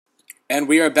And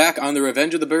we are back on the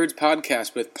Revenge of the Birds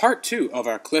podcast with part 2 of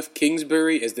our Cliff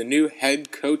Kingsbury as the new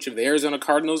head coach of the Arizona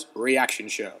Cardinals reaction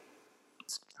show.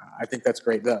 I think that's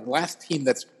great. The last team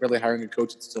that's really hiring a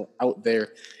coach that's still out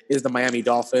there is the Miami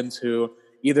Dolphins, who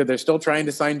either they're still trying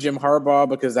to sign Jim Harbaugh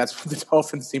because that's what the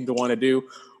Dolphins seem to want to do,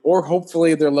 or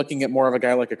hopefully they're looking at more of a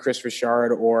guy like a Chris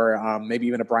Richard or maybe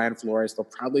even a Brian Flores. They'll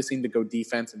probably seem to go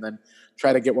defense and then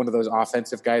try to get one of those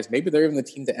offensive guys. Maybe they're even the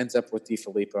team that ends up with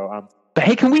DeFilippo.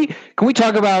 Hey, can we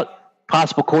talk about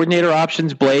possible coordinator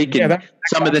options, Blake, and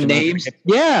some of the names?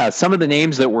 Yeah, some of the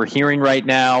names that we're hearing right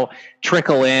now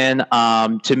trickle in.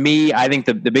 To me, I think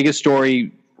the biggest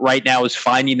story right now is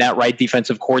finding that right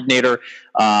defensive coordinator,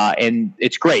 and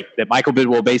it's great that Michael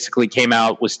Bidwell basically came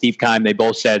out with Steve Keim. They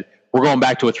both said, we're going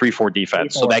back to a 3-4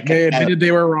 defense. So that they admitted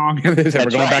they were wrong. They said,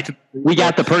 we're going back to we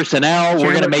got the personnel.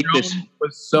 We're going to make this.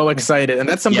 Was so excited, and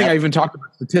that's something I even talked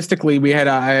about statistically. We had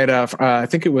I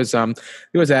think it was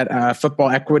at Football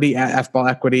Equity at FBall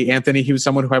Equity. Anthony, he was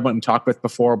someone who I went and talked with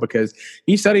before because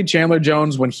he studied Chandler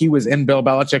Jones when he was in Bill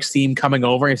Belichick's team coming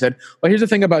over. He said, "Well, here's the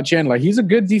thing about Chandler. He's a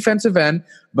good defensive end,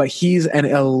 but he's an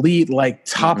elite, like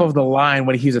top of the line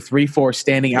when he's a 3-4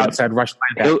 standing outside rush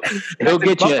linebacker. He'll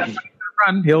get you."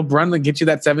 He'll run and get you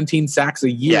that 17 sacks a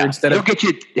year instead of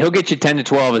he'll get you 10 to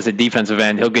 12 as a defensive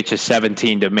end. He'll get you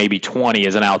 17 to maybe 20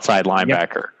 as an outside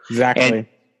linebacker. Yep, exactly. And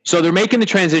so they're making the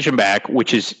transition back,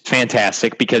 which is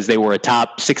fantastic because they were a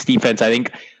top 6 defense, I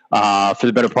think, for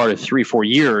the better part of 3-4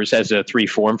 years as a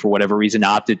 3-4, and for whatever reason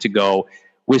opted to go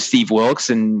with Steve Wilks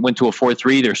and went to a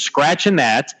 4-3. They're scratching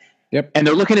that. Yep. And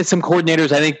they're looking at some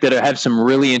coordinators, I think, that have some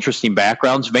really interesting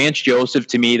backgrounds. Vance Joseph,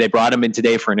 to me, they brought him in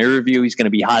today for an interview. He's going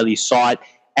to be highly sought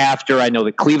after. I know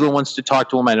that Cleveland wants to talk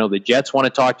to him. I know the Jets want to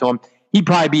talk to him. He'd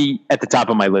probably be at the top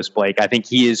of my list, Blake. I think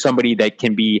he is somebody that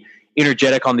can be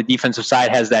energetic on the defensive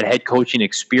side, has that head coaching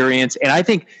experience. And I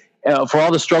think for all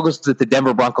the struggles that the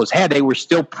Denver Broncos had, they were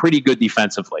still pretty good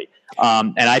defensively.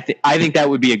 And I think that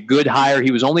would be a good hire.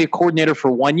 He was only a coordinator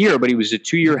for 1 year, but he was a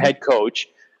 2-year head coach.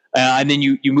 And then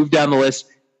you move down the list.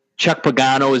 Chuck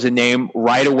Pagano is a name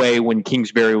right away when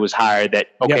Kingsbury was hired that,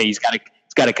 okay, he's got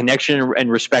a connection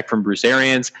and respect from Bruce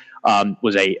Arians,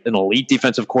 was an elite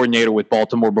defensive coordinator with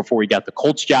Baltimore before he got the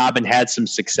Colts job and had some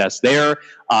success there.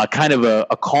 Kind of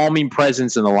a calming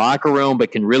presence in the locker room,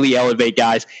 but can really elevate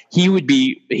guys. He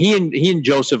and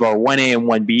Joseph are 1A and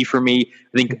 1B for me.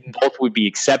 I think both would be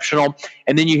exceptional.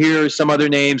 And then you hear some other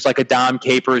names like a Dom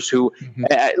Capers who,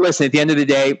 listen, at the end of the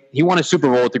day, he won a Super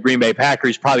Bowl with the Green Bay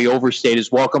Packers, probably overstayed his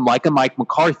welcome like a Mike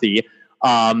McCarthy.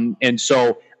 And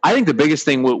so I think the biggest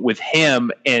thing with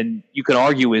him, and you could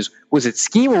argue, was it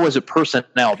scheme or was it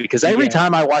personnel? Because every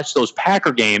time I watch those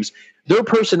Packer games, their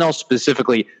personnel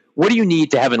specifically, what do you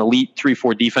need to have an elite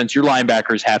 3-4 defense? Your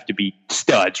linebackers have to be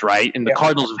studs, right? And the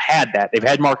Cardinals have had that. They've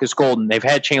had Marcus Golden. They've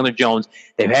had Chandler Jones.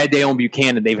 They've had Dale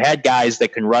Buchanan. They've had guys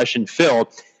that can rush and fill.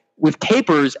 With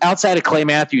Capers, outside of Clay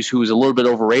Matthews, who was a little bit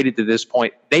overrated to this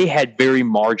point, they had very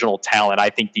marginal talent,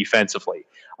 I think, defensively.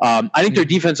 I think their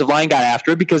defensive line got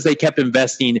after it because they kept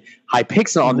investing high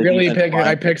picks on the really big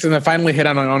high picks, and then finally hit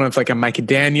on it's like a Mike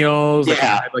Daniels,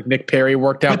 like Nick Perry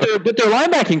worked out. But their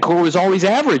linebacking core was always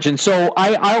average, and so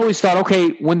I always thought, okay,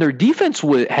 when their defense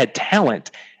had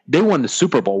talent, they won the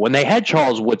Super Bowl. When they had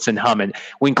Charles Woodson humming,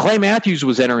 when Clay Matthews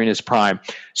was entering his prime.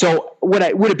 So would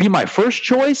it be my first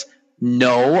choice?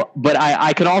 No, but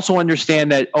I can also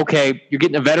understand that, okay, you're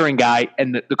getting a veteran guy,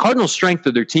 and the Cardinals' strength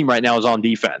of their team right now is on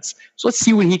defense. So let's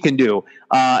see what he can do.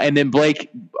 And then Blake,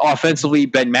 offensively,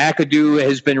 Ben McAdoo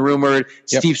has been rumored.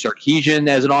 Yep. Steve Sarkisian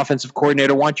as an offensive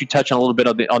coordinator. Why don't you touch on a little bit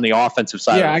on the offensive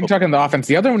side? Yeah, I can talk on the offense.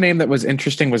 The other name that was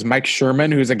interesting was Mike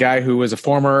Sherman, who's a guy who was a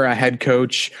former head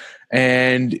coach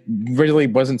and really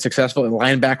wasn't successful at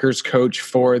linebackers coach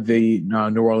for the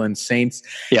New Orleans Saints.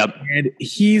 Yep. And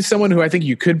he's someone who I think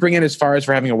you could bring in as far as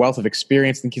for having a wealth of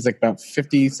experience. I think he's like about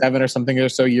 57 or something or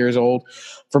so years old.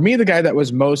 For me, the guy that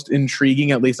was most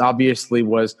intriguing, at least obviously,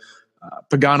 was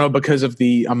Pagano because of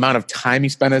the amount of time he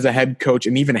spent as a head coach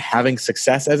and even having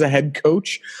success as a head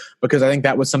coach, because I think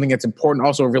that was something that's important.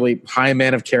 Also a really high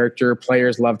man of character.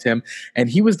 Players loved him. And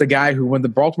he was the guy who, when the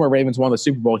Baltimore Ravens won the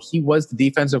Super Bowl, he was the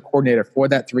defensive coordinator for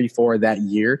that 3-4 that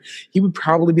year. He would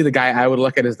probably be the guy I would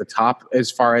look at as the top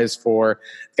as far as for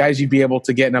guys you'd be able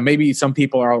to get. Now, maybe some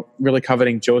people are really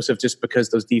coveting Joseph just because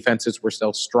those defenses were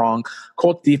so strong.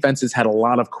 Colts defenses had a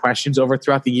lot of questions over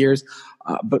throughout the years.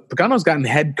 But Pagano's gotten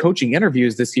head coaching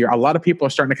interviews this year. A lot of people are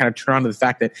starting to kind of turn on to the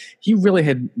fact that he really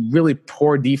had really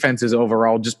poor defenses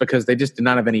overall just because they just did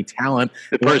not have any talent.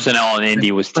 The personnel in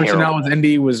Indy was terrible. Personnel in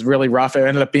Indy was really rough. It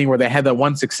ended up being where they had that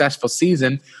one successful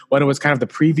season when it was kind of the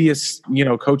previous,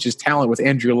 coach's talent with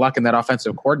Andrew Luck and that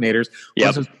offensive coordinators.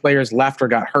 Once those players left or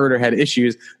got hurt or had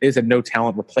issues, they just had no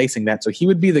talent replacing that. So he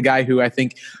would be the guy who I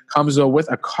think comes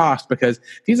with a cost, because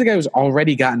he's a guy who's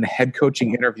already gotten head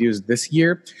coaching interviews this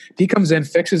year. If he comes in,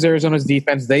 fixes Arizona's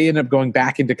defense, they end up going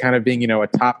back into kind of being, a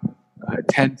top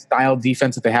 10 style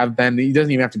defense that they have been. He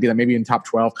doesn't even have to be that, maybe in top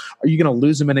 12. Are you going to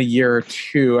lose him in a year or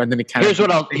two? And then he kind here's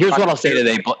what I'll say to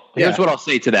that. Here's what I'll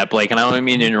say to that, Blake, and I don't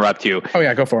mean to interrupt you. Oh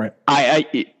yeah, go for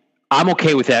it. I'm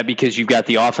okay with that because you've got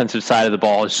the offensive side of the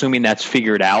ball, assuming that's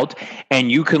figured out,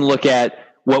 and you can look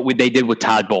at what they did with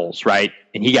Todd Bowles, right?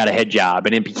 And he got a head job,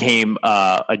 and it became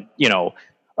a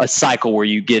cycle where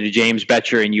you get a James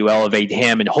Bettcher and you elevate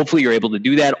him, and hopefully you're able to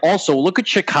do that. Also, look at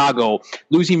Chicago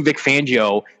losing Vic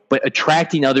Fangio, but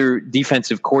attracting other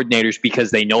defensive coordinators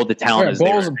because they know the talent is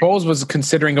there. Bowles was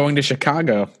considering going to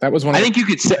Chicago. That was one. I think you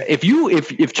could say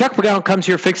if Chuck Pagano comes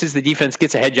here, fixes the defense,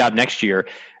 gets a head job next year,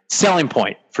 selling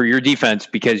point for your defense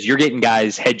because you're getting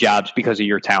guys head jobs because of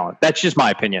your talent. That's just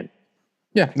my opinion.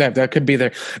 Yeah, that could be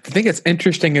there. The thing that's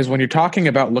interesting is when you're talking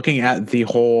about looking at the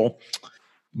whole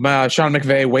Sean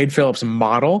McVay, Wade Phillips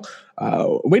model.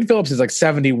 Wade Phillips is like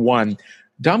 71.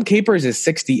 Dom Capers is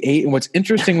 68. And what's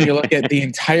interesting when you look at the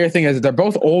entire thing is they're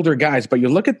both older guys, but you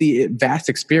look at the vast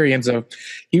experience of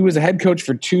he was a head coach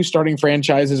for 2 starting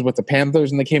franchises with the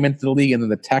Panthers when they came into the league, and then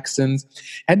the Texans.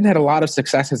 Hadn't had a lot of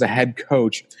success as a head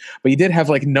coach, but he did have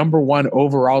like number 1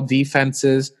 overall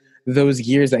defenses those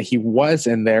years that he was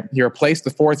in there. He replaced the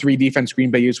 4-3 defense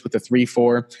Green Bay used with the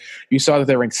 3-4. You saw that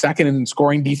they ranked 2nd in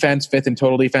scoring defense, 5th in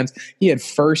total defense. He had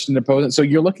 1st in opposing. So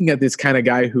you're looking at this kind of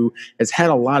guy who has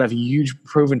had a lot of huge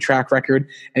proven track record,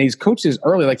 and he's coached this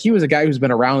early. Like he was a guy who's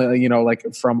been around,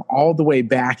 like from all the way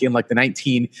back in like the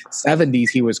 1970s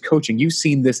he was coaching. You've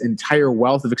seen this entire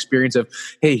wealth of experience of,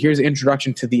 hey, here's an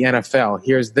introduction to the NFL.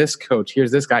 Here's this coach.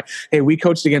 Here's this guy. Hey, we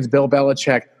coached against Bill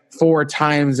Belichick 4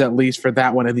 times at least for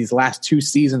that one in these last 2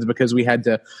 seasons because we had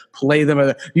to play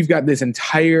them. You've got this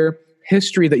entire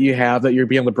history that you have that you're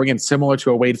being able to bring in, similar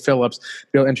to a Wade Phillips, to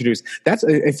be able to introduce. That's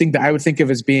a thing that I would think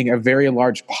of as being a very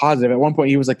large positive. At one point,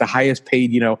 he was like the highest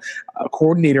paid,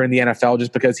 coordinator in the NFL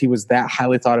just because he was that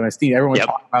highly thought and esteemed. Everyone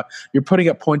talked about you're putting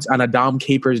up points on a Dom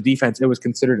Capers defense. It was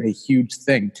considered a huge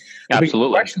thing.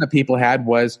 Absolutely. The question that people had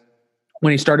was, when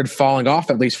he started falling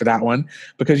off, at least for that one,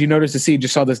 because you noticed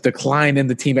just saw this decline in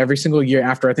the team every single year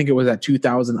after, I think it was that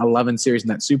 2011 series in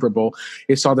that Super Bowl,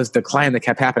 you saw this decline that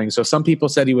kept happening. So some people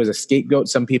said he was a scapegoat.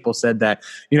 Some people said that,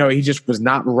 he just was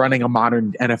not running a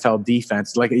modern NFL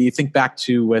defense. Like you think back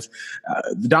to with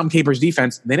the Dom Capers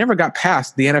defense, they never got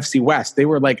past the NFC West. They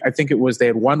were like, they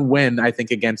had 1 win,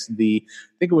 against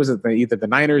either the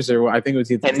Niners or I think it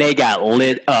was and they got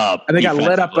lit up. And they got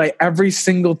lit up by every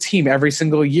single team every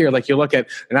single year. Like you look at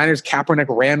the Niners, Kaepernick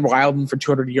ran wild for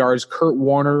 200 yards. Kurt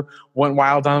Warner went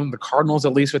wild on them. The Cardinals,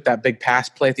 at least with that big pass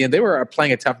play at the end, they were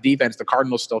playing a tough defense. The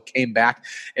Cardinals still came back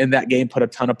in that game, put a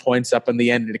ton of points up in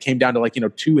the end. And it came down to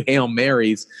 2 Hail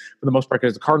Marys for the most part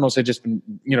because the Cardinals had just been,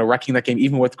 wrecking that game,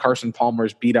 even with Carson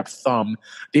Palmer's beat up thumb.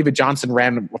 David Johnson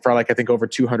ran for I think over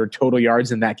 200 total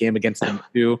yards in that game against them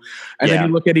too. And then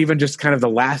you look at even just kind of the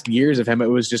last years of him, it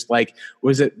was just like,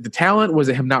 was it the talent? Was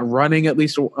it him not running at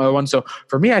least one? So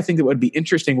for me, I think that would be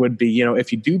interesting would be,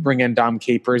 if you do bring in Dom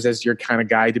Capers as your kind of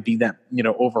guy to be that,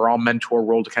 overall mentor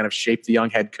role to kind of shape the young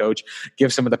head coach,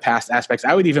 give some of the past aspects.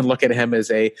 I would even look at him as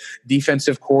a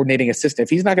defensive coordinating assistant. If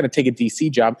he's not going to take a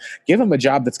DC job, give him a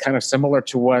job that's kind of similar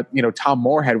to what, Tom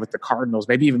Moore had with the Cardinals,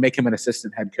 maybe even make him an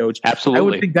assistant head coach. Absolutely. I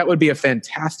would think that would be a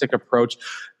fantastic approach.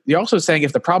 You're also saying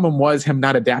if the problem was him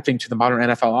not adapting to the modern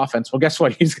NFL offense, well, guess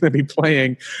what? He's going to be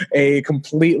playing a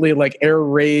completely air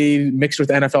raid mixed with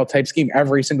NFL type scheme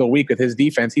every single week with his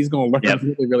defense. He's going to learn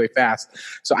really, really fast.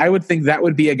 So I would think that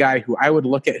would be a guy who I would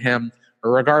look at him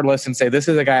regardless and say, this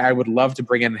is a guy I would love to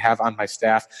bring in and have on my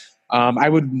staff. I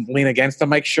would lean against the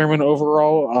Mike Sherman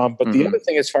overall. But the other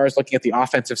thing, as far as looking at the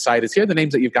offensive side, is here are the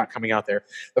names that you've got coming out there.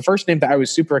 The first name that I was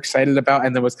super excited about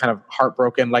and then was kind of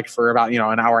heartbroken for about,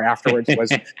 an hour afterwards was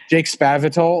Jake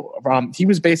Spavital. He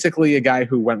was basically a guy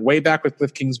who went way back with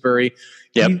Cliff Kingsbury.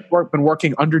 He's been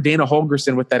working under Dana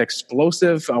Holgorsen with that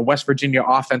explosive West Virginia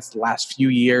offense the last few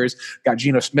years. Got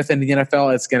Geno Smith in the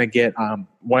NFL. It's going to get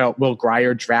Will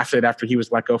Grier drafted after he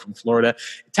was let go from Florida.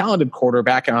 Talented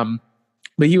quarterback.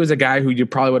 But he was a guy who you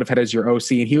probably would have had as your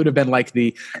OC, and he would have been like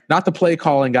not the play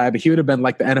calling guy, but he would have been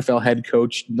like the NFL head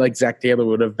coach, like Zach Taylor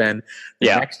would have been the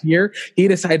next year. He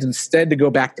decides instead to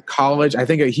go back to college. I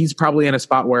think he's probably in a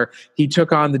spot where he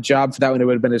took on the job for that when it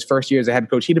would have been his first year as a head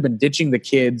coach. He'd have been ditching the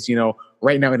kids,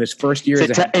 right now in his first year.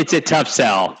 It's a tough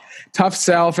sell. Tough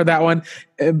sell for that one,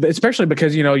 especially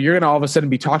because, you're going to all of a sudden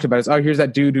be talked about as, oh, here's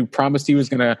that dude who promised he was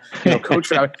going to, coach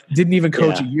for that. Didn't even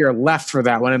coach a year left for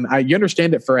that one. And you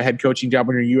understand it for a head coaching job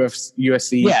when you're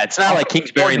USC. Yeah, it's not like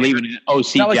Kingsbury leaving an OC job.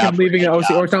 It's not like him leaving an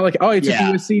OC, or it's not like, oh, it's a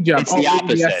USC job. It's the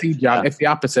opposite. USC job. Yeah. It's the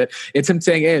opposite. It's him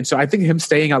staying in. So I think him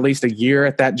staying at least a year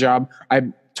at that job, I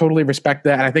totally respect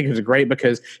that. And I think it was great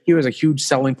because he was a huge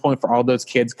selling point for all those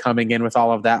kids coming in with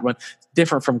all of that one.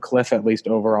 Different from Cliff, at least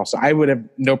overall. So I would have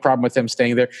no problem with him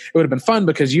staying there. It would have been fun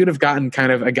because you'd have gotten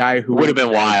kind of a guy who would have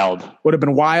been wild. Would have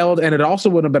been wild. And it also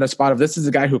would have been a spot of this is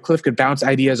a guy who Cliff could bounce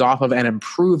ideas off of and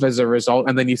improve as a result.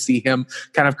 And then you see him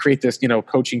kind of create this,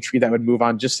 coaching tree that would move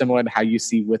on, just similar to how you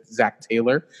see with Zach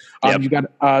Taylor. You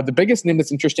got the biggest name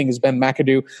that's interesting is Ben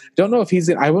McAdoo. Don't know if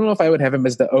I don't know if I would have him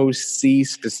as the OC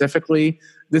specifically.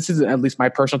 This is at least my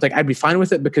personal take. I'd be fine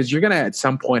with it because you're going to at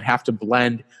some point have to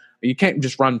blend. You can't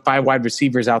just run 5 wide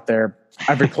receivers out there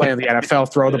every play in the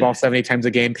NFL, throw the ball 70 times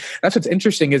a game. That's what's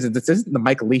interesting is that this isn't the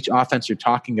Mike Leach offense you're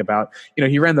talking about.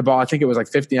 He ran the ball. I think it was like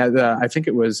 50. I think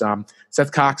it was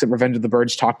Seth Cox at Revenge of the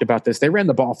Birds talked about this. They ran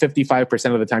the ball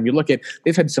 55% of the time. You look at,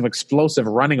 they've had some explosive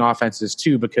running offenses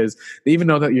too, because they even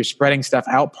know that you're spreading stuff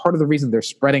out. Part of the reason they're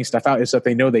spreading stuff out is so that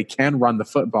they know they can run the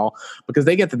football, because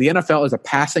they get that the NFL is a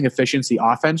passing efficiency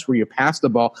offense where you pass the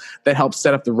ball that helps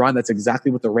set up the run. That's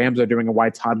exactly what the Rams are doing, and why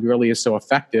Todd Gurley is so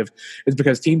effective is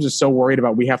because teams are so worried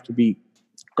about we have to be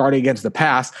guarding against the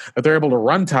pass that they're able to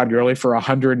run Todd Gurley for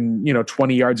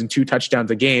 120 yards and 2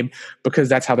 touchdowns a game, because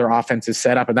that's how their offense is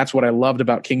set up. And that's what I loved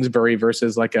about Kingsbury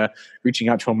versus reaching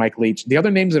out to a Mike Leach. The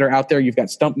other names that are out there, you've got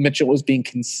Stump Mitchell is being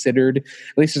considered,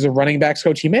 at least as a running backs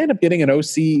coach. He may end up getting an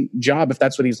OC job if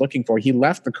that's what he's looking for. He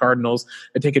left the Cardinals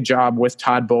to take a job with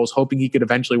Todd Bowles, hoping he could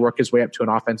eventually work his way up to an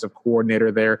offensive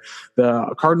coordinator there.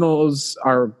 The Cardinals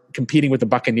are competing with the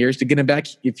Buccaneers to get him back.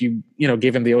 If you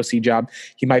gave him the OC job,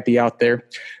 he might be out there.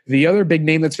 The other big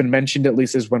name that's been mentioned, at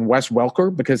least, is when Wes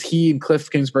Welker, because he and Cliff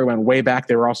Kingsbury went way back.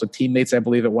 They were also teammates, I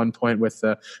believe, at one point with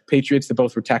the Patriots. They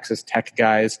both were Texas Tech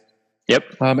guys.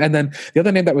 Yep. And then the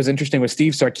other name that was interesting was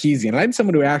Steve Sarkisian. And I had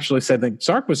someone who actually said that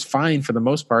Sark was fine for the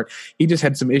most part. He just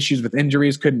had some issues with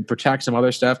injuries, couldn't protect some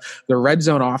other stuff. The red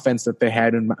zone offense that they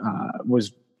had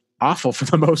was awful for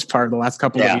the most part the last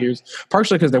couple of years,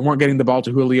 partially because they weren't getting the ball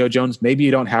to Julio Jones. Maybe you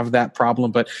don't have that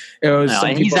problem, but it was. No,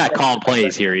 he's not calling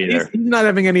plays here either. He's not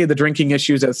having any of the drinking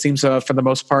issues, it seems, for the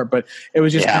most part, but it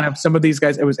was just kind of some of these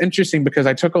guys. It was interesting because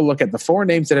I took a look at the 4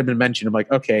 names that had been mentioned. I'm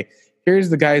like, okay, here's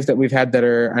the guys that we've had that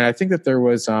are, and I think that there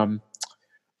was,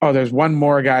 there's one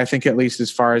more guy, I think, at least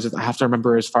as far as, I have to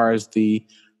remember as far as the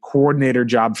coordinator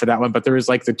job for that one, but there was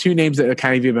the 2 names that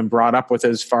kind of even brought up with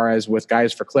as far as with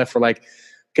guys for Cliff were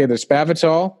okay, there's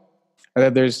Spavital, and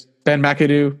then there's Ben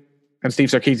McAdoo and Steve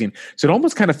Sarkisian. So it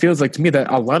almost kind of feels like to me that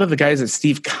a lot of the guys that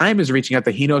Steve Keim is reaching out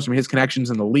that he knows from his connections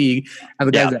in the league, and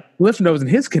the guys that Cliff knows in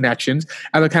his connections,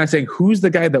 and they're kind of saying, who's the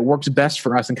guy that works best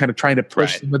for us, and kind of trying to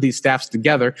push some of these staffs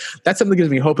together. That's something that gives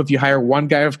me hope. If you hire one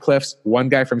guy of Cliff's, one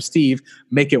guy from Steve,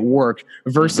 make it work,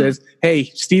 versus, hey,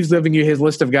 Steve's giving you his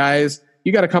list of guys.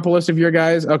 You got a couple lists of your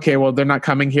guys? Okay, well, they're not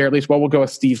coming here at least. Well, we'll go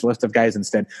with Steve's list of guys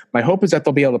instead. My hope is that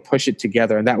they'll be able to push it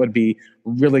together, and that would be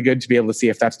really good to be able to see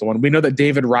if that's the one. We know that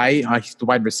David Wright, he's the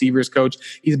wide receivers coach.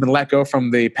 He's been let go from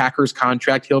the Packers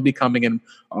contract. He'll be coming in,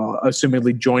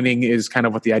 assumedly joining is kind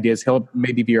of what the idea is. He'll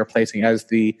maybe be replacing as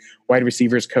the wide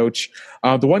receivers coach.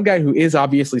 The one guy who is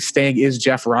obviously staying is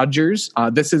Jeff Rodgers.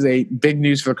 This is a big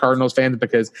news for the Cardinals fans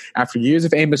because after years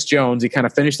of Amos Jones, he kind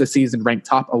of finished the season ranked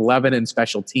top 11 in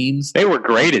special teams. They were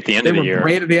great at the end of the year. They were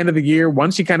great at the end of the year.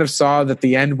 Once you kind of saw that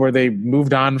the end where they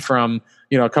moved on from,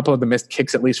 a couple of the missed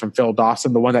kicks, at least from Phil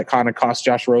Dawson, the one that kind of cost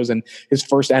Josh Rosen his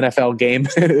first NFL game.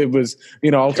 It was,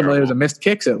 ultimately it was a missed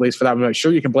kicks, at least for that. I'm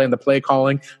sure you can blame the play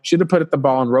calling. Should have put the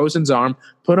ball in Rosen's arm,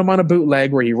 put him on a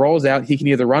bootleg where he rolls out. He can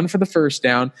either run for the first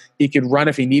down. He could run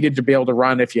if he needed to be able to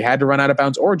run, if you had to run out of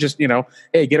bounds, or just,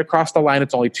 hey, get across the line.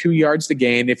 It's only 2 yards to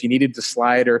gain if you needed to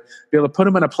slide, or be able to put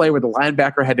him in a play where the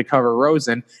linebacker had to cover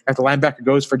Rosen. If the linebacker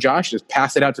goes for Josh, just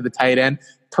pass it out to the tight end.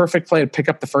 Perfect play to pick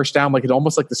up the first down, it's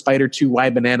almost like the Spider 2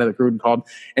 wide banana that Gruden called.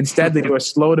 Instead, they do a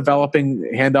slow developing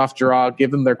handoff draw,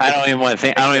 give them their. I don't even want to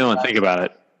think about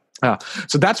it.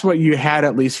 So that's what you had,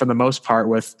 at least for the most part,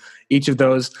 with each of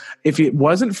those. If it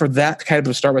wasn't for that kind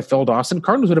of a start with Phil Dawson,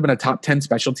 Cardinals would have been a top 10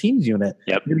 special teams unit.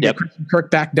 Yep. Get Christian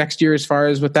Kirk back next year as far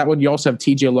as with that one. You also have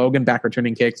TJ Logan back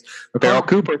returning kicks. Farrell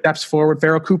Cooper steps forward.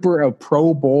 Farrell Cooper, a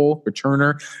Pro Bowl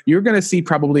returner. You're going to see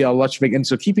probably a much big. And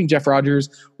so keeping Jeff Rogers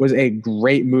was a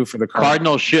great move for the Cardinals.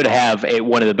 Cardinals should have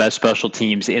one of the best special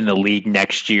teams in the league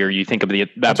next year. You think about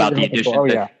the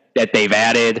addition that they've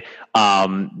added.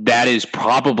 That is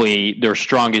probably their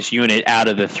strongest unit out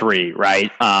of the three,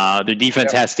 right? Their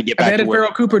defense has to get back to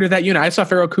Farrell Cooper to that unit. I saw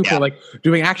Farrell Cooper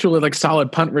doing actually solid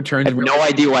punt returns. I have no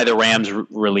idea why the Rams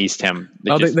released him.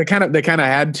 They kind of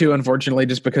had to, unfortunately,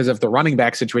 just because of the running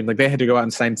back situation. Like they had to go out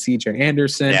and sign CJ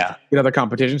Anderson, get other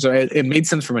competition. So it made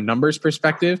sense from a numbers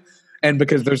perspective. And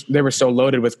because they were so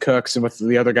loaded with Cooks and with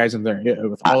the other guys in there,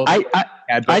 with all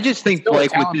I just think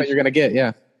like with this, you're going to get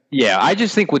Yeah, I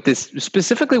just think with this,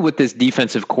 specifically with this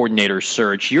defensive coordinator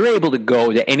search, you're able to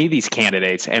go to any of these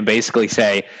candidates and basically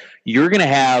say, you're going to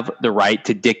have the right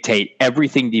to dictate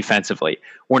everything defensively.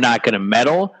 We're not going to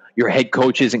meddle. Your head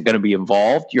coach isn't going to be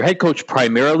involved. Your head coach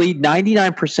primarily,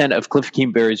 99% of Cliff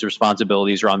Kingsbury's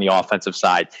responsibilities are on the offensive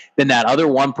side. Then that other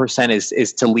 1%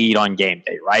 is to lead on game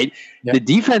day, right? Yep. The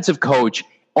defensive coach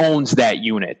owns that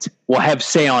unit, will have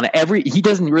say on he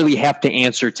doesn't really have to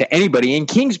answer to anybody. And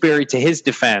Kingsbury, to his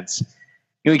defense,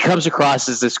 he comes across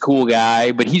as this cool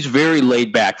guy, but he's very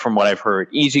laid back from what I've heard.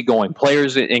 Easygoing.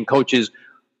 Players and coaches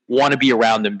want to be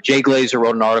around him. Jay Glazer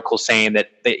wrote an article saying that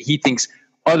he thinks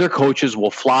other coaches will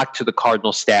flock to the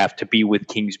Cardinal staff to be with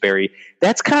Kingsbury.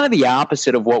 That's kind of the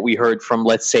opposite of what we heard from,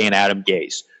 let's say, an Adam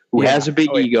Gase, who has a big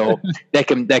ego that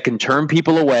can turn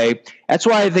people away. That's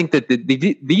why I think that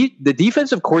the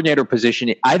defensive coordinator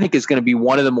position, I think, is going to be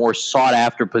one of the more sought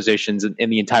after positions in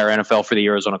the entire NFL for the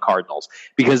Arizona Cardinals,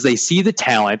 because they see the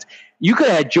talent. You could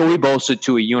add Joey Bosa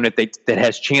to a unit that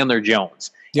has Chandler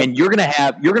Jones. Yep. And you're going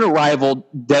to rival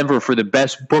Denver for the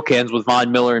best bookends with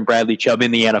Von Miller and Bradley Chubb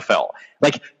in the NFL.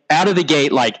 Like out of the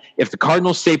gate, like if the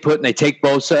Cardinals stay put and they take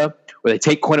Bosa, or they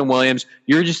take Quentin Williams,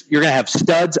 you're going to have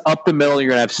studs up the middle. You're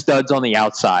going to have studs on the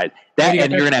outside.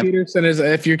 And you're going to have Peterson is,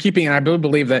 if you're keeping, and I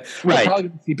believe that we're probably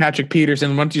going to see Patrick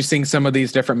Peterson once you're seeing some of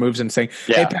these different moves and saying,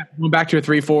 hey, Pat, we're back to a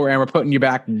 3-4 and we're putting you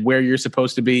back where you're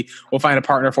supposed to be. We'll find a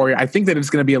partner for you. I think that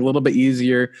it's going to be a little bit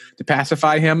easier to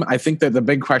pacify him. I think that the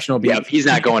big question will be, he's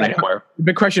not going anywhere. The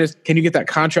big question is, can you get that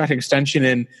contract extension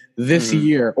in this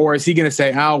year? Or is he going to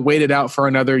say, I'll wait it out for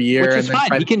another year? Which is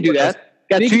fine. He can do that.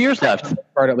 Got 2 years left.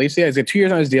 At least, he's got 2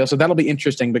 years on his deal, so that'll be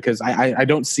interesting because I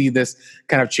don't see this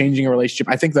kind of changing a relationship.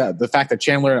 I think that the fact that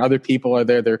Chandler and other people are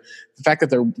there, the fact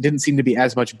that there didn't seem to be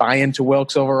as much buy-in to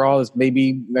Wilkes overall is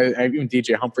maybe even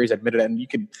DJ Humphries admitted it, and you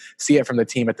could see it from the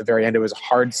team at the very end. It was a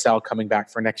hard sell coming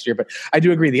back for next year. But I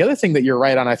do agree. The other thing that you're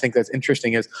right on, I think that's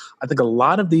interesting is I think a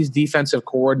lot of these defensive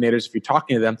coordinators, if you're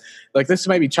talking to them, like this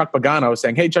might be Chuck Pagano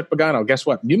saying, "Hey, Chuck Pagano, guess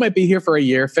what? You might be here for a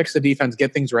year, fix the defense,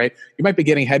 get things right. You might be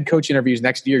getting head coach interviews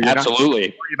next year. You're Absolutely.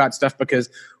 not worry about stuff because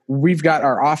we've got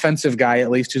our offensive guy, at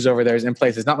least who's over there, is in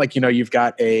place. It's not like, you've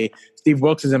got a Steve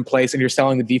Wilkes is in place and you're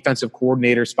selling the defensive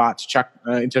coordinator spot to Chuck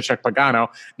Pagano,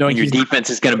 knowing your defense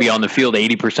is going to be on the field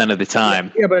 80% of the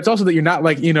time. Yeah, but it's also that you're not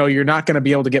you're not going to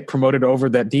be able to get promoted over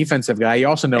that defensive guy. You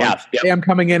also know, hey, I'm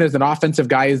coming in as an offensive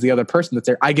guy as the other person that's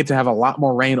there. I get to have a lot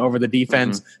more reign over the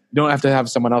defense. Mm-hmm. You don't have to have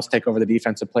someone else take over the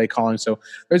defensive play calling. So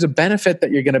there's a benefit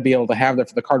that you're going to be able to have there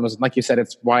for the Cardinals. And like you said,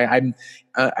 it's why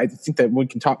I think that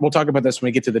we'll talk about this when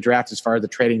we get to the draft as far as the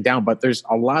trading down, but there's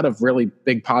a lot of really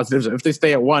big positives. If they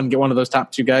stay at one, get one of those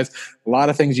top two guys, a lot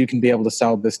of things you can be able to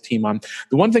sell this team on.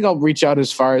 The one thing I'll reach out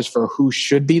as far as for who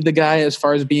should be the guy as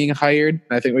far as being hired,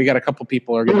 and I think we got a couple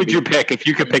people are going to Who would you pick if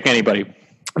you could pick anybody?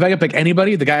 If I could pick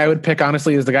anybody, the guy I would pick,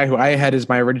 honestly, is the guy who I had as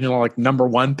my original number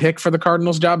one pick for the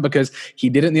Cardinals job because he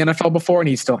did it in the NFL before and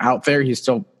he's still out there. He's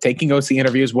still taking OC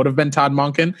interviews, would have been Todd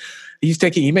Monken.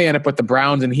 He may end up with the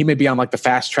Browns and he may be on the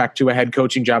fast track to a head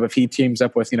coaching job if he teams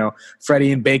up with,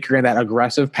 Freddie and Baker and that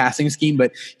aggressive passing scheme.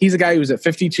 But he's a guy who's at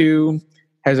 52,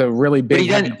 has a really big.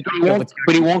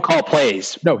 But he won't call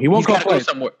plays. No, he won't call plays.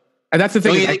 And that's the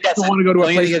thing. I don't want to go to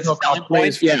a place that call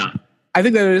plays. Yeah. I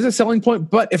think that it is a selling point,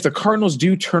 but if the Cardinals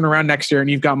do turn around next year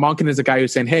and you've got Monken as a guy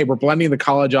who's saying, hey, we're blending the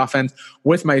college offense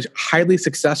with my highly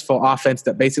successful offense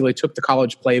that basically took the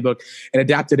college playbook and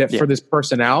adapted it for this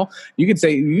personnel, you could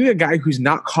say you get a guy who's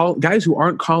not guys who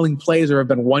aren't calling plays or have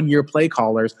been 1 year play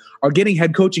callers are getting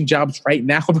head coaching jobs right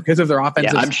now because of their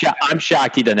offensive. Yeah, I'm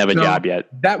shocked he doesn't have a job yet.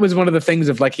 That was one of the things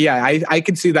of I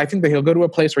could see that. I think that he'll go to a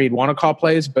place where he'd want to call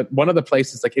plays, but one of the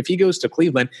places, if he goes to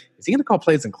Cleveland, is he going to call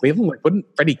plays in Cleveland? Wouldn't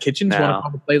Freddie Kitchens want to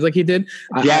call the plays like he did.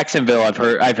 Jacksonville, I've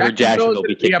heard Jacksonville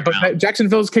be kicking around.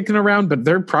 Jacksonville's kicking around, but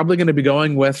they're probably going to be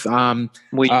going with former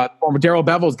Daryl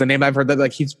Bevel's the name I've heard that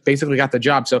like he's basically got the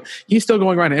job. So he's still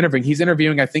going around and interviewing. He's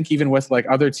interviewing, I think, even with like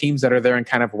other teams that are there and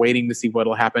kind of waiting to see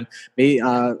what'll happen.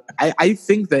 I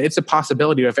think that it's a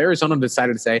possibility if Arizona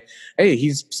decided to say, hey,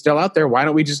 he's still out there, why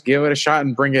don't we just give it a shot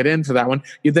and bring it in for that one?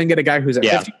 You then get a guy who's at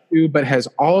 52 but has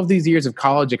all of these years of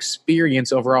college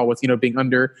experience overall with, being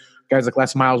under guys like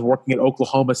Les Miles working at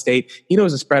Oklahoma State. He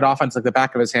knows the spread offense like the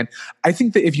back of his hand. I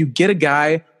think that if you get a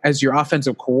guy as your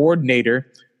offensive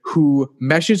coordinator who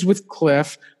meshes with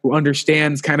Cliff, who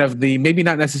understands kind of the, maybe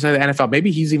not necessarily the NFL,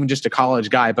 maybe he's even just a college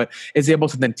guy, but is able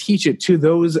to then teach it to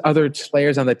those other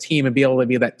players on the team and be able to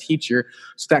be that teacher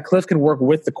so that Cliff can work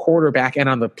with the quarterback and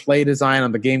on the play design,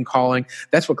 on the game calling.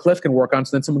 That's what Cliff can work on.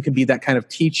 So then someone can be that kind of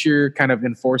teacher, kind of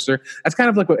enforcer. That's kind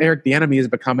of like what Eric Bieniemy has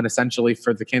become essentially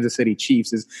for the Kansas City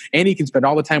Chiefs is, and he can spend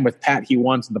all the time with Pat he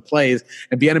wants in the plays,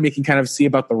 and Bieniemy can kind of see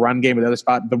about the run game at the other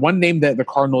spot. The one name that the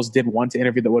Cardinals did want to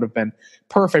interview that would have been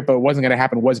perfect, but it wasn't going to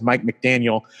happen was Mike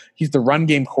McDaniel. He's the run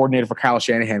game coordinator for Kyle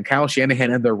Shanahan. Kyle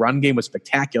Shanahan and their run game was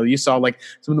spectacular. You saw like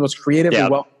some of the most creative and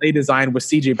well play designed with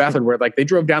CJ Beathard, where like they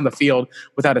drove down the field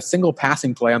without a single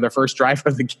passing play on their first drive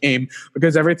of the game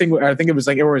because everything. I think it was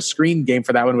a screen game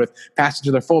for that one with passes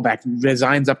to their fullback,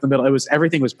 designs up the middle.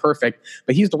 Everything was perfect.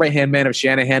 But he's the right hand man of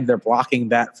Shanahan. They're blocking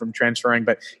that from transferring.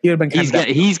 But he would have been.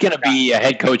 He's going to be a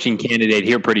head coaching candidate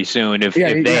here pretty soon. If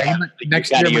they have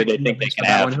next year, they think they can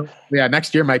have. Yeah,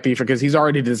 next year might be because he's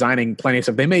already designing plenty of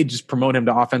stuff. They may just promote him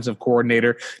to offensive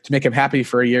coordinator to make him happy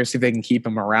for a year, see if they can keep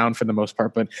him around for the most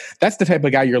part. But that's the type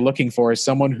of guy you're looking for, is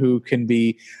someone who can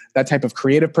be that type of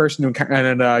creative person who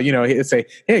say,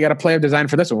 hey, I got a player design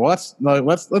for this one. Well,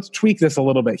 let's tweak this a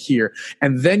little bit here.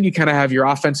 And then you kind of have your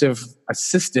offensive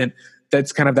assistant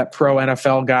that's kind of that pro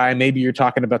NFL guy. Maybe you're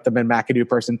talking about the Ben McAdoo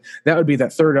person. That would be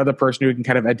that third other person who can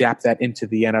kind of adapt that into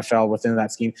the NFL within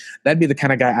that scheme. That'd be the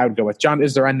kind of guy I would go with. John,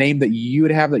 is there a name that you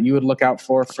would have that you would look out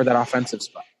for that offensive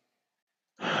spot?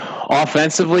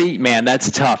 Offensively, man,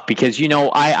 that's tough because,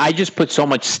 I just put so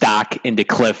much stock into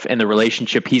Cliff and the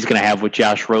relationship he's going to have with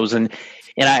Josh Rosen.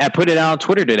 And I put it out on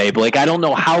Twitter today, Blake. I don't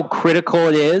know how critical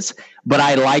it is, but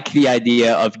I like the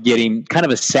idea of getting kind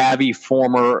of a savvy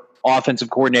former offensive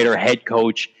coordinator, head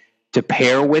coach to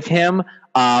pair with him.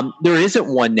 There isn't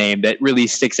one name that really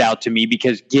sticks out to me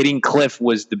because getting Cliff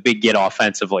was the big get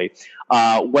offensively.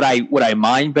 Would I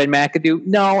mind Ben McAdoo?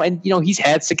 No. And, he's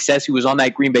had success. He was on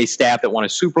that Green Bay staff that won a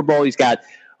Super Bowl. He's got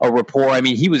a rapport. I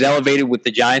mean, he was elevated with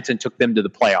the Giants and took them to the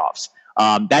playoffs.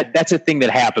 That's a thing that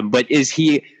happened. But is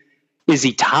he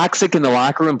toxic in the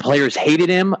locker room? Players hated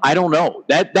him. I don't know.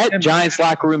 That Giants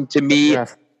locker room to me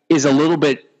is a little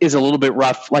bit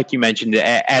rough, like you mentioned,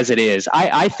 as it is.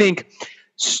 I think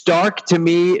Sark to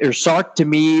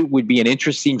me would be an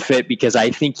interesting fit because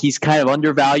I think he's kind of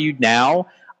undervalued now.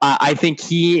 I think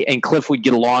he and Cliff would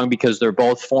get along because they're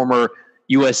both former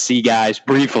USC guys,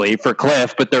 briefly for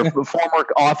Cliff, but they're former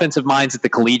offensive minds at the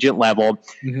collegiate level.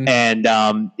 Mm-hmm.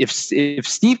 And if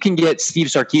Steve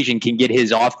Sarkisian can get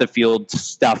his off the field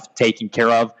stuff taken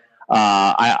care of,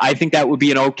 I think that would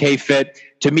be an okay fit.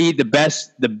 To me, the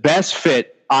best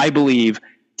fit, I believe,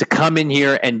 to come in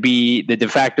here and be the de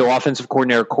facto offensive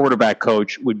coordinator, quarterback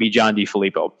coach would be John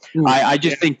DeFilippo. I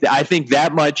think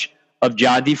that much of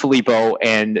John DeFilippo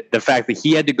and the fact that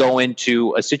he had to go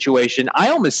into a situation. I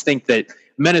almost think that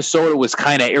Minnesota was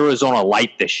kind of Arizona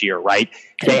light this year, right?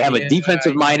 They have a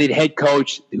defensive-minded head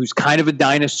coach who's kind of a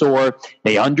dinosaur.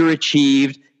 They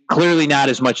underachieved, clearly not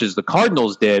as much as the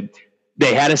Cardinals did.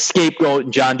 They had a scapegoat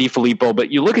in John DeFilippo,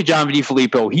 but you look at John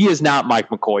DeFilippo, he is not Mike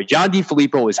McCoy. John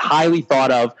DeFilippo is highly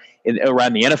thought of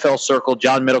around the NFL circle.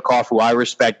 John Middlecoff, who I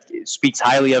respect, speaks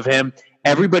highly of him.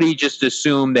 Everybody just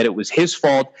assumed that it was his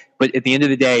fault, but at the end of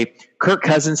the day, Kirk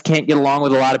Cousins can't get along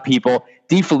with a lot of people.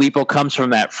 DeFilippo comes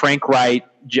from that Frank Wright,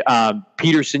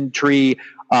 Peterson tree.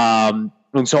 And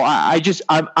so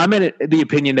I'm in the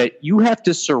opinion that you have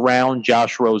to surround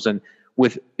Josh Rosen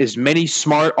with as many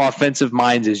smart offensive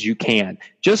minds as you can,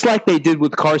 just like they did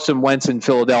with Carson Wentz in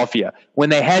Philadelphia when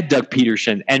they had Doug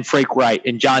Peterson and Frank Wright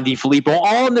and John DeFilippo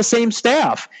all on the same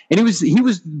staff. And he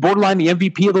was borderline the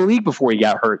MVP of the league before he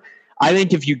got hurt. I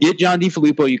think if you get John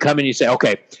DeFilippo, you come in and you say,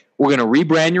 okay, we're going to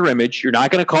rebrand your image. You're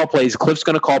not going to call plays. Cliff's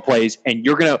going to call plays, and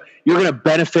you're going to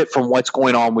benefit from what's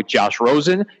going on with Josh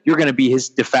Rosen. You're going to be his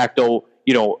de facto,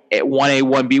 1A,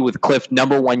 1B with Cliff,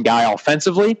 number one guy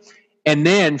offensively. And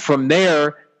then from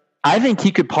there, I think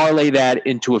he could parlay that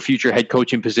into a future head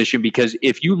coaching position because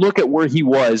if you look at where he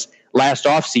was last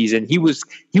offseason, he was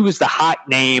the hot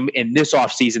name in this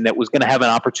offseason that was going to have an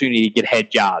opportunity to get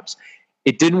head jobs.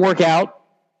 It didn't work out.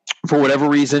 for whatever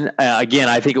reason. Again,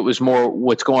 I think it was more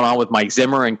what's going on with Mike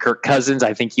Zimmer and Kirk Cousins.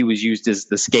 I think he was used as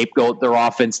the scapegoat. Their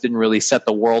offense didn't really set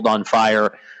the world on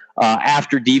fire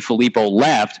after DeFilippo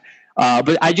left.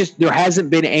 But there hasn't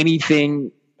been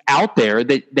anything out there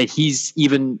that he's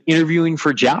even interviewing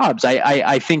for jobs.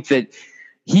 I think that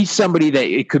he's somebody that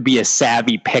it could be a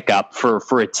savvy pickup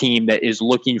for a team that is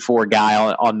looking for a guy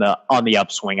on the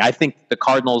upswing. I think the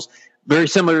Cardinals, very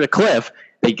similar to Cliff,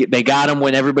 they got him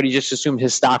when everybody just assumed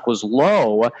his stock was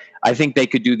low. I think they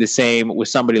could do the same with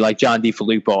somebody like John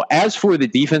DeFilippo. As for the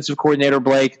defensive coordinator,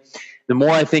 Blake, the more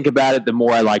I think about it, the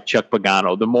more I like Chuck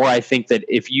Pagano. The more I think that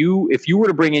if you were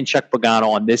to bring in Chuck Pagano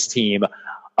on this team,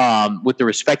 with the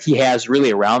respect he has really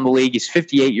around the league, he's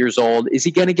 58 years old. Is he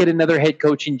going to get another head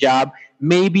coaching job?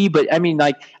 Maybe, but I mean,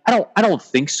 like, I don't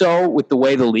think so with the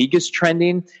way the league is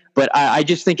trending. But I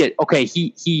just think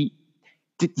he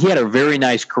had a very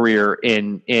nice career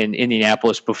in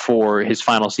Indianapolis before his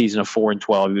final season of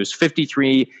 4-12. He was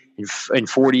 53 and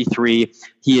 43.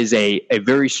 He is a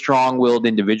very strong-willed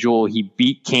individual. He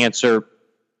beat cancer.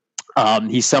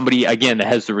 He's somebody, again, that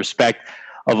has the respect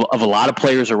of a lot of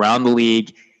players around the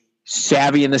league.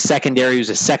 Savvy in the secondary. He was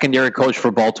a secondary coach for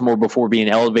Baltimore before being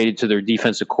elevated to their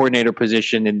defensive coordinator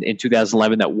position in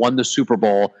 2011 that won the Super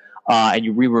Bowl.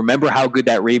 And we remember how good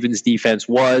that Ravens defense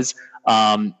was.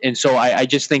 And so I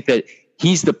just think that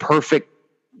he's the perfect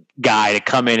guy to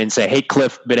come in and say, hey,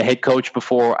 Cliff, been a head coach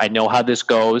before. I know how this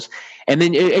goes. And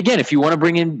then, again, if you want to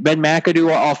bring in Ben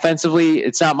McAdoo offensively,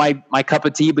 it's not my cup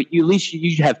of tea, but at least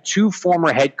you have two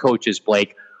former head coaches,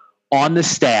 Blake, on the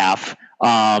staff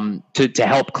to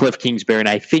help Cliff Kingsbury. And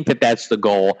I think that that's the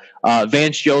goal.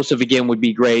 Vance Joseph, again, would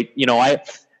be great.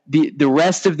 The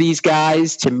rest of these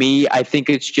guys, to me, I think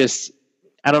it's just,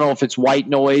 I don't know if it's white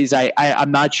noise.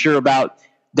 I'm not sure about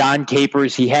Don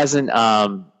Capers. He hasn't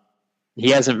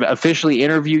officially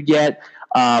interviewed yet.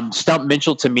 Stump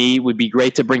Mitchell, to me, would be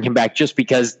great to bring him back just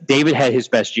because David had his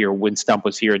best year when Stump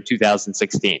was here in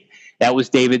 2016. That was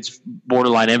David's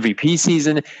borderline MVP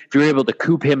season. If you're able to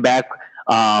coop him back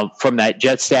from that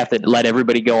Jet staff that let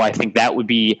everybody go, I think that would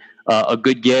be a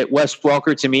good get. Wes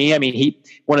Welker, to me, I mean, he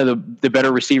one of the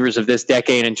better receivers of this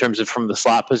decade in terms of from the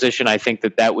slot position. I think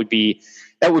that would be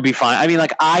fine. I mean,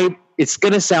 like it's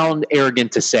going to sound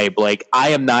arrogant to say, Blake, I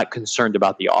am not concerned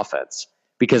about the offense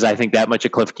because I think that much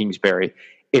of Cliff Kingsbury.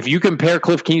 If you compare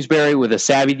Cliff Kingsbury with a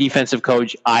savvy defensive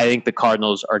coach, I think the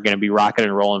Cardinals are going to be rocking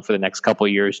and rolling for the next couple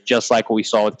of years, just like what we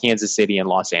saw with Kansas City and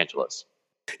Los Angeles.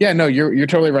 Yeah, no, you're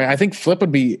totally right. I think Flip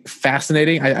would be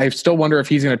fascinating. I still wonder if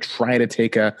he's going to try to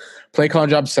take a play calling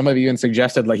job. Some of you even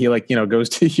suggested he goes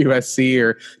to USC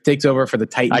or takes over for the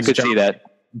Titans. I could see that.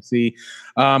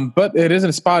 But it isn't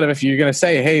a spot of if you're going to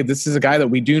say, hey, this is a guy that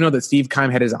we do know that Steve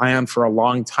Keim had his eye on for a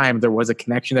long time. There was a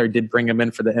connection there. Did bring him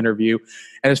in for the interview.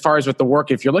 And as far as with the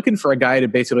work, if you're looking for a guy to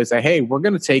basically say, hey, we're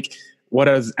going to take what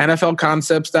is NFL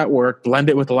concepts that work, blend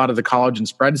it with a lot of the college and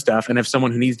spread stuff. And if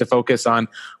someone who needs to focus on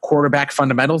quarterback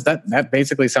fundamentals, that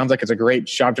basically sounds like it's a great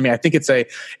job to me. I think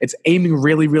it's aiming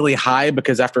really, really high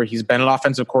because after he's been an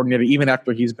offensive coordinator, even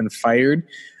after he's been fired,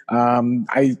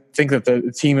 I think that the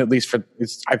team, at least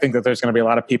I think that there's going to be a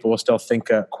lot of people who will still think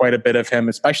quite a bit of him,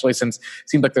 especially since it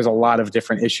seems like there's a lot of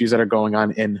different issues that are going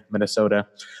on in Minnesota.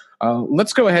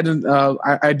 Let's go ahead and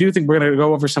I do think we're going to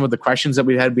go over some of the questions that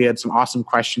we had. We had some awesome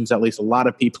questions. At least a lot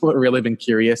of people have really been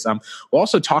curious. We'll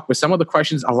also talk with some of the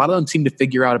questions. A lot of them seem to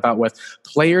figure out about with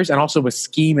players and also with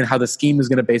scheme and how the scheme is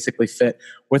going to basically fit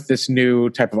with this new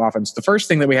type of offense. The first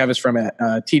thing that we have is from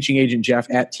Teaching Agent Jeff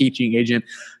at Teaching Agent.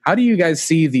 How do you guys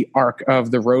see the arc of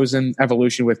the Rosen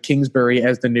evolution with Kingsbury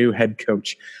as the new head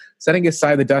coach? Setting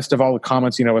aside the dust of all the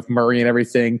comments, with Murray and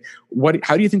everything,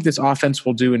 how do you think this offense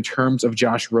will do in terms of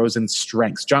Josh Rosen's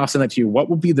strengths? John, I'll send that to you.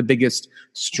 What will be the biggest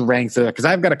strength? Because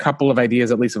I've got a couple of ideas,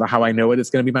 at least, of how I know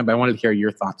it's going to be, but I wanted to hear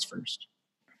your thoughts first.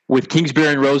 With Kingsbury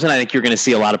and Rosen, I think you're going to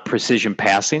see a lot of precision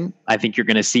passing. I think you're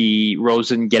going to see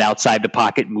Rosen get outside the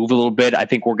pocket, move a little bit. I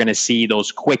think we're going to see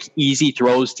those quick, easy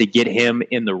throws to get him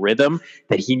in the rhythm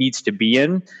that he needs to be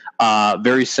in.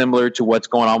 Very similar to what's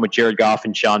going on with Jared Goff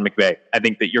and Sean McVay. I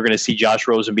think that you're going to see Josh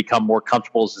Rosen become more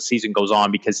comfortable as the season goes on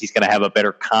because he's going to have a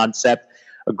better concept,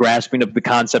 a grasping of the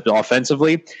concept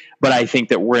offensively. But I think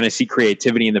that we're going to see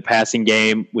creativity in the passing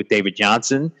game with David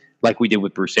Johnson, like we did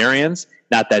with Bruce Arians,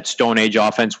 not that Stone Age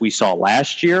offense we saw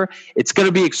last year. It's going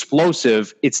to be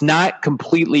explosive. It's not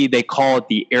completely, they call it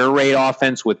the air raid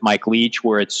offense with Mike Leach,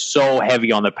 where it's so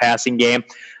heavy on the passing game.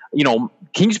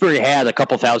 Kingsbury had a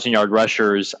couple 1,000-yard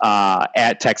rushers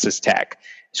at Texas Tech.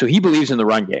 So he believes in the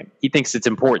run game. He thinks it's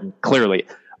important, clearly.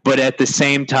 But at the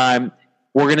same time,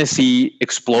 we're going to see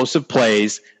explosive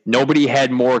plays. Nobody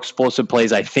had more explosive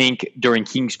plays, I think, during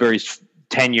Kingsbury's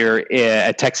tenure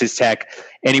at Texas Tech.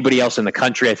 Anybody else in the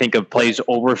country, I think, plays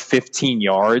over 15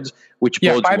 yards, which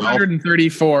bodes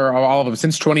 534 of all of them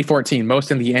since 2014, most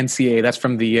in the NCAA. That's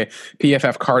from the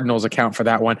PFF Cardinals account for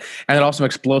that one. And then also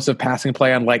explosive passing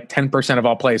play on like 10% of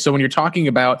all plays. So when you're talking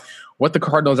about what the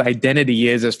Cardinals' identity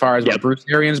is as far as what Bruce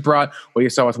Arians brought, what you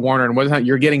saw with Warner and whatnot,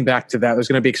 you're getting back to that. There's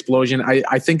going to be explosion.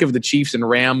 I think of the Chiefs and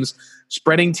Rams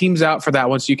spreading teams out for that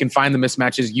one so you can find the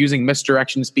mismatches, using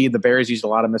misdirection speed. The Bears used a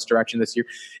lot of misdirection this year.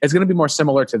 It's going to be more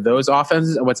similar to those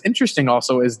offenses. And what's interesting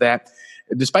also is that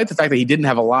despite the fact that he didn't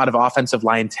have a lot of offensive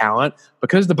line talent,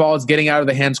 because the ball is getting out of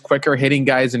the hands quicker, hitting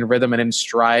guys in rhythm and in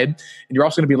stride, and you're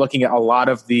also going to be looking at a lot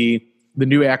of the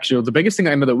new actual. The biggest thing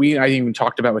I know that I even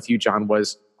talked about with you, John,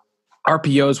 was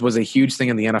RPOs was a huge thing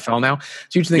in the NFL now.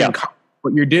 It's a huge thing in college.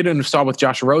 What you did and saw with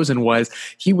Josh Rosen was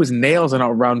he was nails in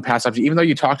a run pass option. Even though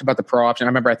you talked about the pro option, I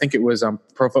remember I think it was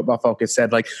Pro Football Focus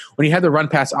said like when he had the run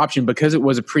pass option, because it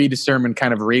was a predetermined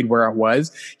kind of read where it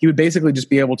was, he would basically just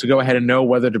be able to go ahead and know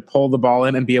whether to pull the ball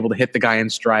in and be able to hit the guy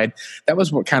in stride. That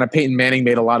was what kind of Peyton Manning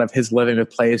made a lot of his living with,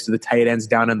 plays to the tight ends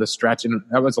down in the stretch, and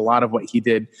that was a lot of what he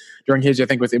did during his. I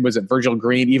think it was at Virgil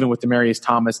Green, even with Demaryius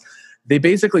Thomas. They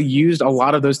basically used a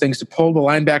lot of those things to pull the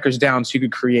linebackers down so you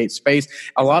could create space.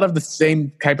 A lot of the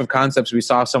same type of concepts we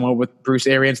saw someone with Bruce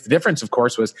Arians. The difference, of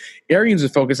course, was Arians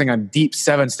was focusing on deep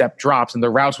 7-step drops, and the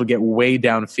routes would get way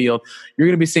downfield. You're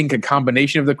going to be seeing a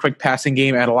combination of the quick passing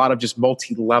game and a lot of just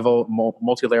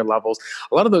multi-layer levels.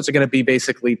 A lot of those are going to be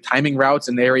basically timing routes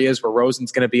in areas where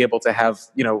Rosen's going to be able to have,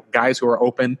 guys who are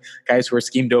open, guys who are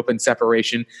schemed open,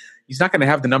 separation. He's not going to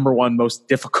have the number one most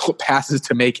difficult passes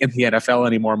to make in the NFL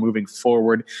anymore moving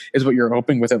forward, is what you're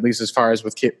hoping with, at least as far as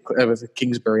with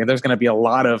Kingsbury. And there's going to be a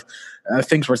lot of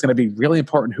things where it's going to be really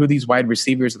important who these wide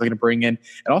receivers are going to bring in,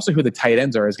 and also who the tight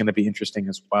ends are is going to be interesting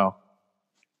as well.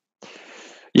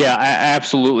 Yeah,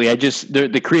 absolutely.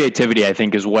 The creativity, I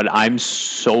think, is what I'm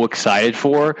so excited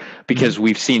for, because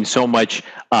we've seen so much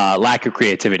lack of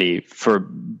creativity, for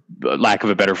lack of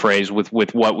a better phrase, with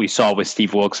what we saw with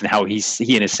Steve Wilkes and how he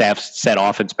and his staff set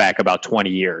offense back about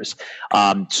 20 years.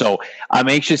 So I'm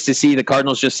anxious to see. The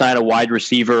Cardinals just signed a wide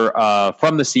receiver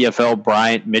from the CFL,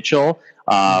 Bryant Mitchell.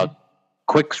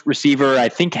 Quick receiver, I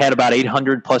think had about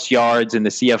 800 plus yards in the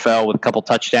CFL with a couple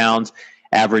touchdowns,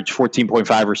 averaged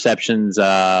 14.5 receptions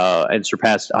and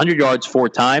surpassed 100 yards 4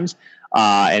 times,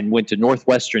 and went to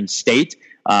Northwestern State.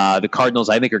 The Cardinals,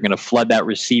 I think, are going to flood that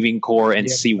receiving core and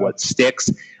see what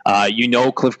sticks.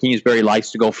 Cliff Kingsbury likes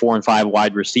to go 4 and 5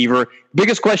 wide receiver.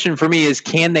 Biggest question for me is,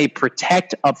 can they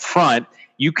protect up front?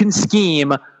 You can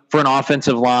scheme for an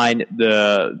offensive line.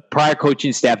 The prior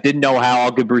coaching staff didn't know how.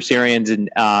 I'll give Bruce Arians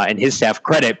and his staff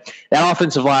credit. That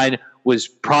offensive line was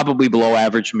probably below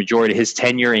average majority of his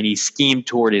tenure, and he schemed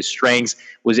toward his strengths,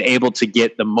 was able to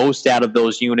get the most out of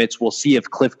those units. We'll see if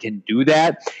Cliff can do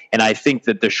that, and I think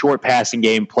that the short passing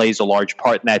game plays a large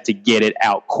part in that, to get it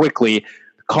out quickly.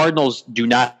 The Cardinals do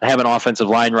not have an offensive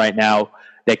line right now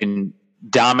that can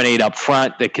dominate up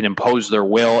front, that can impose their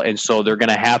will, and so they're going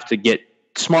to have to get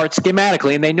smart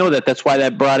schematically, and they know that. That's why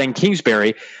that brought in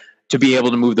Kingsbury, to be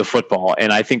able to move the football.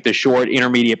 And I think the short,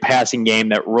 intermediate passing game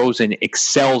that Rosen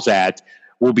excels at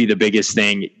will be the biggest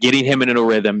thing, getting him into a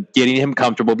rhythm, getting him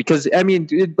comfortable. Because,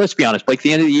 let's be honest, like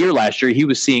the end of the year last year, he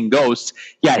was seeing ghosts.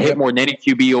 Yeah, hit more than any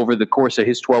QB over the course of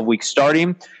his 12 weeks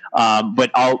starting.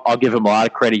 But I'll give him a lot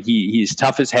of credit. He's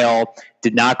tough as hell,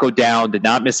 did not go down, did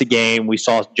not miss a game. We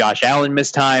saw Josh Allen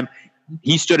miss time.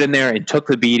 He stood in there and took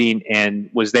the beating and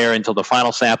was there until the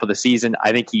final snap of the season.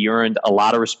 I think he earned a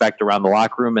lot of respect around the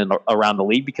locker room and around the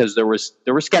league, because there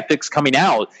were skeptics coming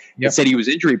out that said he was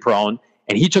injury prone,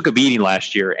 and he took a beating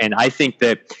last year. And I think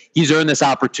that he's earned this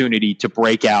opportunity to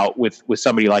break out with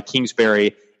somebody like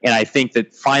Kingsbury. And I think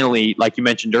that finally, like you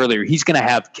mentioned earlier, he's going to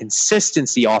have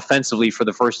consistency offensively for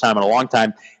the first time in a long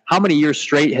time. How many years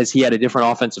straight has he had a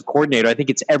different offensive coordinator? I think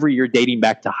it's every year dating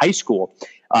back to high school.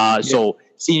 So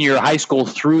senior high school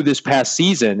through this past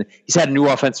season, he's had a new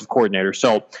offensive coordinator.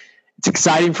 So it's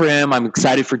exciting for him. I'm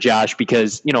excited for Josh,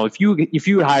 because, if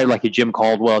you hire like a Jim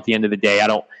Caldwell at the end of the day, I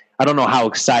don't know how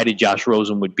excited Josh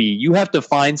Rosen would be. You have to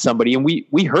find somebody, and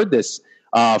we heard this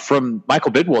from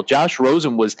Michael Bidwell. Josh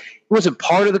Rosen wasn't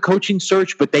part of the coaching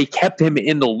search, but they kept him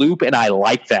in the loop, and I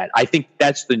like that. I think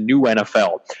that's the new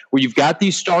NFL, where you've got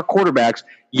these star quarterbacks.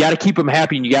 You got to keep them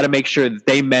happy, and you got to make sure that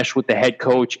they mesh with the head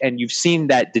coach. And you've seen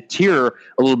that deter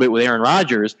a little bit with Aaron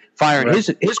Rodgers firing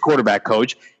his quarterback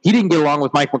coach. He didn't get along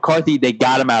with Mike McCarthy. They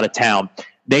got him out of town.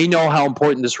 They know how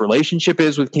important this relationship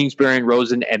is with Kingsbury and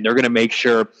Rosen, and they're going to make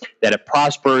sure that it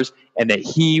prospers and that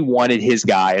he wanted his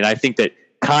guy. And I think that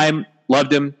Keim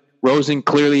loved him. Rosen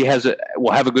clearly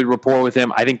will have a good rapport with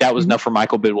him. I think that was enough for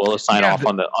Michael Bidwell to sign off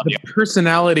on the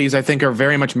personalities. I think are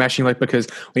very much meshing. Like because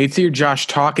when you hear Josh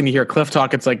talk and you hear Cliff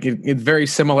talk, it's like it's very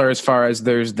similar as far as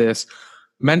there's this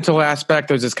mental aspect.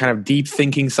 There's this kind of deep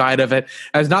thinking side of it.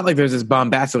 And it's not like there's this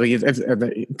bombastic.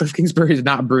 Cliff Kingsbury is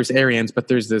not Bruce Arians, but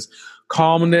there's this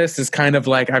calmness. This kind of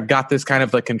like I've got this kind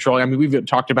of like control. I mean, we've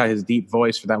talked about his deep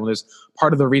voice for that one. There's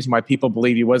part of the reason why people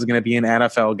believe he wasn't going to be an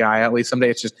NFL guy. At least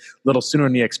someday it's just a little sooner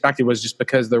than you expected. Was just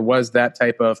because there was that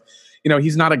type of.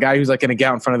 He's not a guy who's like going to get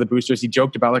out in front of the boosters. He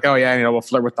joked about like, oh yeah, we'll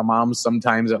flirt with the moms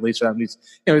sometimes at least.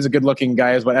 He's a good looking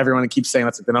guy is what everyone keeps saying.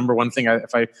 That's like the number one thing.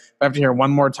 If I have to hear one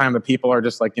more time that people are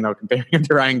just like, comparing him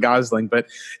to Ryan Gosling, but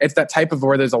it's that type of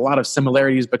where there's a lot of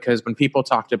similarities because when people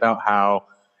talked about how,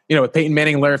 with Peyton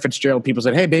Manning and Larry Fitzgerald, people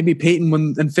said, hey, maybe Peyton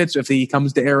and Fitz if he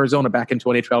comes to Arizona back in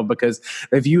 2012 because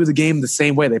they view the game the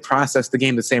same way. They process the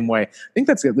game the same way. I think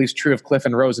that's at least true of Cliff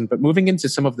and Rosen. But moving into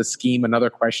some of the scheme,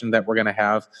 another question that we're going to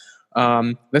have,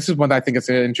 this is one that I think is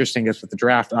interesting is with the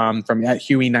draft from at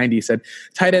Huey90 said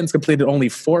tight ends completed only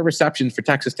 4 receptions for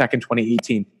Texas Tech in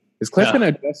 2018. Is Cliff going to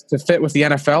adjust to fit with the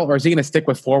NFL or is he going to stick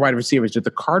with 4 wide receivers? Do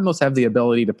the Cardinals have the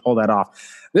ability to pull that off?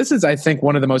 This is, I think,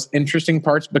 one of the most interesting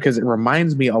parts because it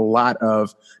reminds me a lot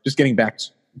of just getting back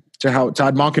to how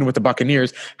Todd Monken with the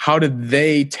Buccaneers, how did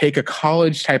they take a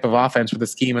college type of offense with a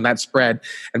scheme and that spread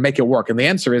and make it work? And the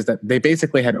answer is that they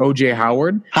basically had O.J.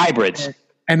 Howard. Hybrids.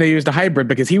 And they used a hybrid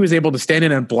because he was able to stand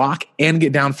in and block and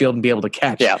get downfield and be able to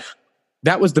catch. Yeah.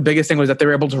 That was the biggest thing was that they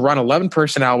were able to run 11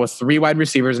 personnel with 3 wide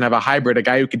receivers and have a hybrid, a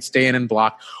guy who could stay in and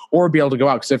block or be able to go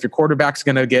out. Because if your quarterback's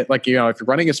going to get if you're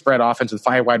running a spread offense with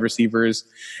 5 wide receivers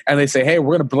and they say, hey,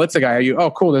 we're going to blitz a guy. Oh,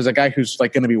 cool. There's a guy who's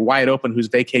like going to be wide open who's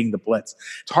vacating the blitz.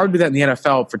 It's hard to do that in the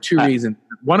NFL for 2 reasons.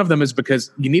 One of them is because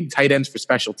you need tight ends for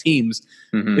special teams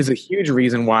is a huge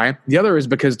reason why. The other is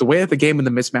because the way that the game and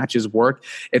the mismatches work,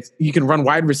 you can run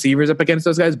wide receivers up against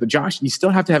those guys, but Josh, you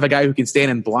still have to have a guy who can stand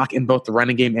and block in both the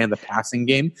running game and the passing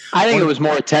game. I think it was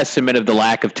more a testament of the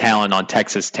lack of talent on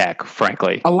Texas Tech,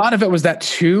 frankly. A lot of it was that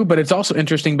too, but it's also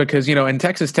interesting because, in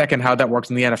Texas Tech and how that works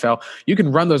in the NFL, you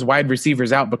can run those wide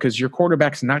receivers out because your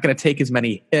quarterback's not going to take as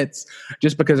many hits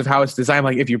just because of how it's designed.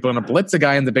 Like if you're going to blitz a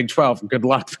guy in the Big 12, good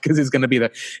luck because he's going to be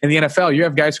there. In the NFL, you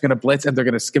have guys who are going to blitz and they're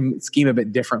going to scheme a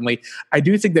bit differently. I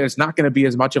do think that it's not going to be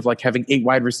as much of like having 8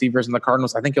 wide receivers in the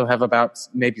Cardinals. I think you'll have about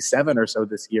maybe 7 or so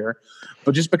this year.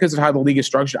 But just because of how the league is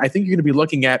structured, I think you're going to be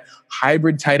looking at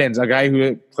hybrid tight ends. A guy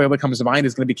who clearly comes to mind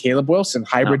is going to be Caleb Wilson,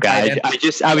 hybrid tight end.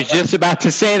 I was just about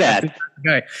to say that.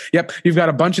 Okay. Yep. You've got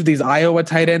a bunch of these Iowa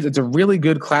tight ends. It's a really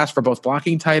good class for both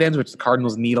blocking tight ends, which the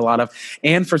Cardinals need a lot of,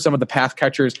 and for some of the path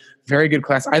catchers. Very good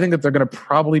class. I think that they're going to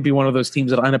probably be one of those teams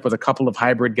that'll end up with a couple of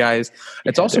hybrid guys.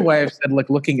 It's also why I've said,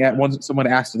 like, looking at one, someone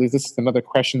asked, this is another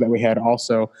question that we had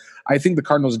also. I think the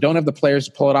Cardinals don't have the players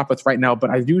to pull it off with right now,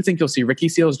 but I do think you'll see Ricky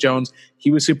Seals-Jones.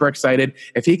 He was super excited.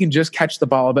 If he can just catch the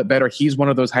ball a bit better, he's one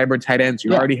of those hybrid tight ends.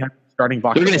 You already have starting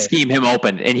block. They're going to scheme him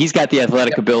open, and he's got the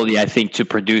athletic ability, I think, to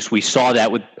produce. We saw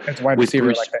that with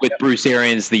Bruce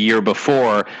Arians the year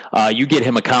before. You get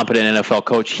him a competent NFL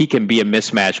coach, he can be a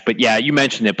mismatch. But yeah, you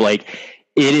mentioned it, Blake.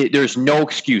 There's no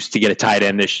excuse to get a tight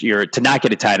end this year, to not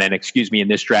get a tight end, in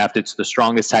this draft. It's the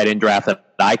strongest tight end draft that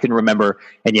I can remember.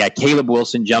 And yeah, Caleb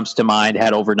Wilson jumps to mind,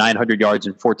 had over 900 yards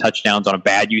and 4 touchdowns on a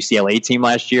bad UCLA team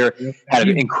last year. Had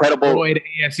an incredible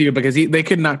ASU because they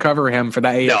could not cover him for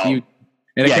that ASU. No.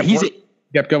 And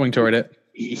kept going toward it.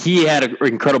 He had an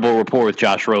incredible rapport with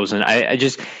Josh Rosen. I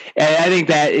think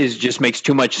that just makes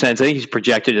too much sense. I think he's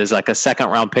projected as like a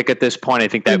 2nd-round pick at this point. I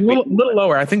think that a little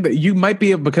lower. I think that you might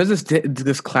be, because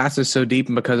this class is so deep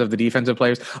and because of the defensive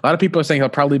players. A lot of people are saying he'll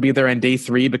probably be there on day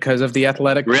 3 because of the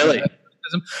athletic. Really?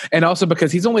 And also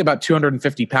because he's only about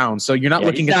 250 pounds. So you're not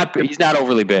looking he's not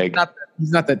overly big.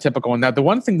 He's not that typical one. Now, the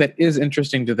one thing that is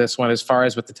interesting to this one, as far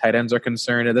as what the tight ends are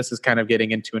concerned, and this is kind of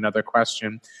getting into another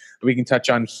question that we can touch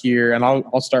on here, and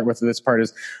I'll start with this part,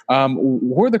 is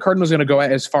where are the Cardinals going to go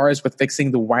at as far as with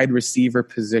fixing the wide receiver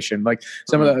position? Like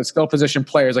some of the skill position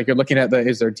players, like you're looking at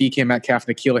is there DK Metcalf,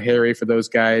 N'Keal Harry for those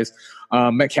guys.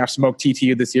 Metcalf smoked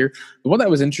TTU this year. The one that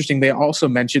was interesting, they also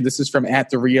mentioned, this is from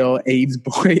 @TheRealAids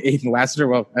boy, Aiden Lassiter.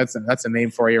 Well, that's a name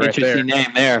for you right there. Interesting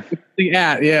name there.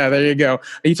 Yeah, there you go.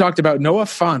 He talked about Noah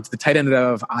Fant, the tight end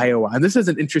of Iowa. And this is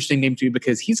an interesting name too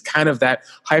because he's kind of that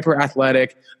hyper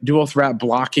athletic, dual threat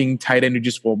blocking running tight end who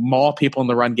just will maul people in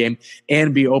the run game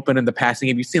and be open in the passing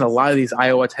game. You've seen a lot of these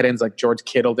Iowa tight ends like George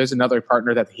Kittle. There's another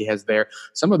partner that he has there.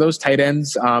 Some of those tight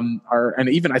ends are, and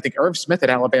even I think Irv Smith at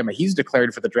Alabama, he's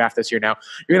declared for the draft this year now.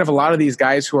 You're going to have a lot of these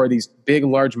guys who are these big,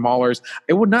 large maulers.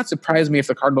 It would not surprise me if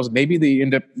the Cardinals, maybe they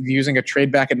end up using a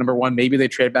trade back at number 1. Maybe they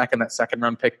trade back in that second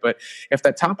round pick. But if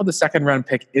that top of the second round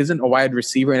pick isn't a wide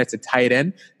receiver and it's a tight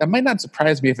end, that might not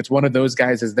surprise me if it's one of those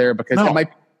guys is there, because it might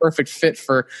be a perfect fit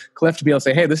for Cliff to be able to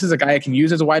say, hey, this is a guy I can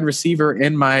use as a wide receiver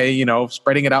in my,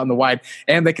 spreading it out in the wide,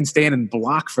 and they can stand and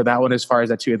block for that one as far as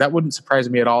that too. That wouldn't surprise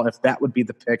me at all if that would be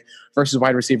the pick versus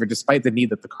wide receiver, despite the need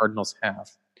that the Cardinals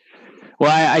have. Well,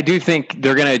 I do think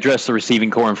they're going to address the receiving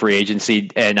core in free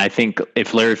agency, and I think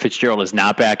if Larry Fitzgerald is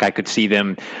not back, I could see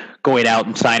them going out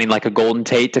and signing like a Golden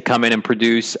Tate to come in and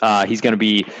produce. He's going to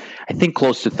be, I think,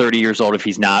 close to 30 years old if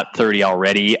he's not 30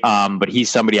 already, but he's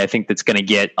somebody I think that's going to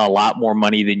get a lot more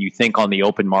money than you think on the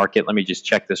open market. Let me just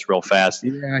check this real fast.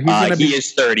 Yeah, he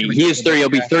is 30. He is 30. He'll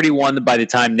be 31 by the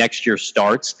time next year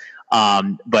starts.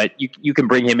 But you can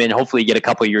bring him in, hopefully get a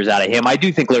couple of years out of him. I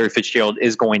do think Larry Fitzgerald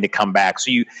is going to come back. So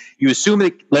you assume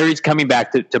that Larry's coming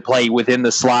back to play within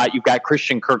the slot. You've got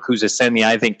Christian Kirk, who's ascending,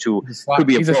 I think, could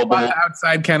be a Pro Bowl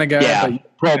outside kind of guy. Yeah,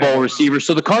 Pro Bowl receiver.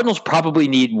 So the Cardinals probably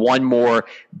need one more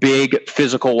big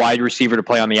physical wide receiver to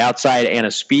play on the outside and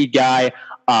a speed guy.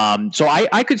 So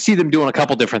I could see them doing a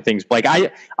couple different things. Like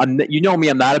I'm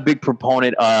not a big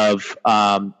proponent of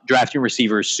drafting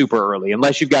receivers super early,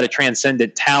 unless you've got a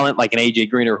transcendent talent like an AJ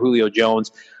Green or Julio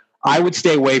Jones. I would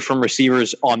stay away from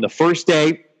receivers on the first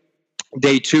day.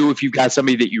 Day 2, if you've got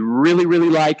somebody that you really, really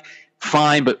like,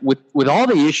 fine. But with all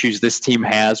the issues this team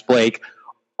has, Blake,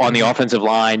 on the offensive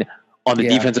line, on the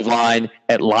defensive line,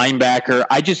 at linebacker,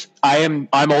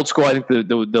 I'm old school. I think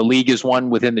the league is one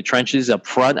within the trenches up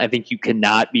front. I think you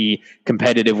cannot be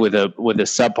competitive with a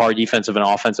subpar defensive and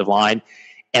offensive line.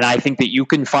 And I think that you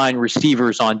can find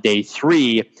receivers on day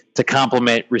 3 to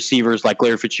complement receivers like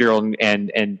Larry Fitzgerald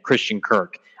and Christian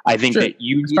Kirk. I think that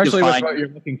you especially need to find with what you're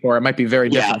looking for, it might be very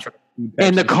different.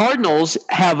 And the Cardinals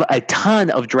have a ton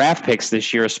of draft picks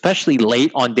this year, especially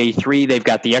late on day 3. They've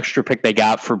got the extra pick they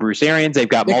got for Bruce Arians. They've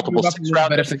got multiple 6th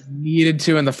rounders. But if they needed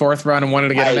to in the 4th round and wanted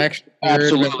to get an extra,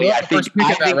 absolutely. I think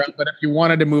but if you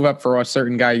wanted to move up for a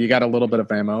certain guy, you got a little bit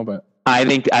of ammo. But I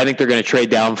think they're going to trade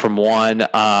down from 1,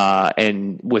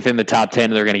 and within the top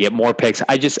 10, they're going to get more picks.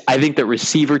 I think that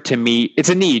receiver, to me, it's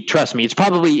a need. Trust me, it's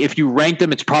probably, if you rank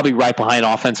them, it's probably right behind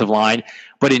offensive line.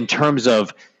 But in terms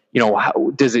of,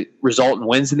 how does it result in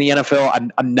wins in the NFL?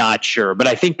 I'm not sure. But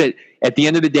I think that at the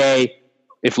end of the day,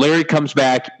 if Larry comes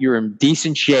back, you're in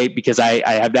decent shape, because I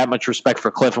have that much respect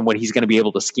for Cliff and what he's going to be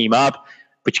able to scheme up.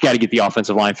 But you got to get the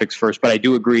offensive line fixed first. But I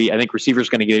do agree. I think receivers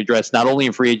going to get addressed not only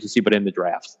in free agency, but in the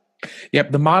draft.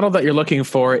 Yep. The model that you're looking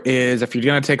for is, if you're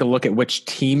going to take a look at which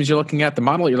teams you're looking at, the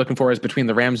model you're looking for is between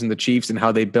the Rams and the Chiefs and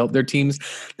how they built their teams.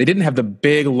 They didn't have the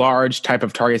big, large type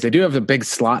of targets. They do have a big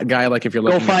slot guy. Like if you're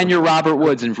looking, go find your Robert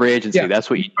Woods in free agency. Yeah, that's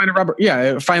what you find a Robert.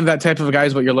 Yeah, find that type of a guy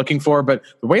is what you're looking for. But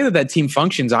the way that team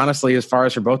functions, honestly, as far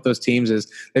as for both those teams,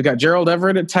 is they've got Gerald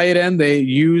Everett at tight end. They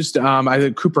used I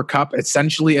think Cooper Kupp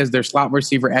essentially as their slot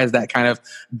receiver, as that kind of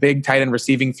big tight end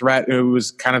receiving threat, who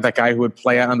was kind of that guy who would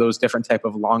play on those different type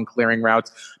of long clearing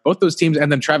routes. Both those teams,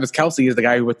 and then Travis Kelce is the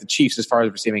guy who with the Chiefs as far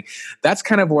as receiving. That's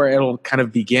kind of where it'll kind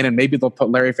of begin, and maybe they'll put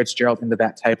Larry Fitzgerald into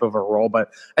that type of a role.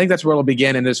 But I think that's where it'll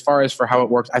begin. And as far as for how it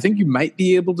works, I think you might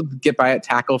be able to get by at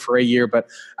tackle for a year. But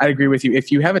I agree with you. If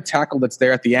you have a tackle that's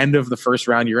there at the end of the first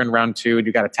round, you're in round 2, and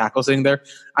you got a tackle sitting there,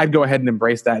 I'd go ahead and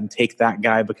embrace that and take that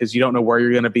guy, because you don't know where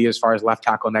you're going to be as far as left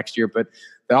tackle next year. But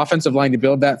the offensive line, to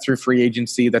build that through free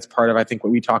agency, that's part of, I think, what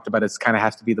we talked about. Is kind of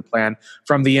has to be the plan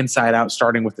from the inside out,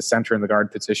 starting with the center and the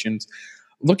guard positions.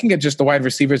 Looking at just the wide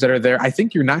receivers that are there, I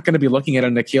think you're not going to be looking at a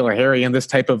N'Keal or Harry in this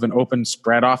type of an open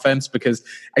spread offense, because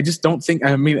I just don't think,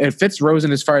 it fits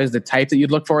Rosen as far as the type that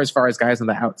you'd look for as far as guys on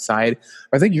the outside.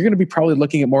 I think you're going to be probably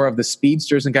looking at more of the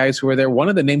speedsters and guys who are there. One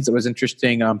of the names that was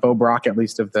interesting, Bo Brock, at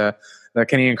least of the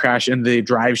Canadian Crash in the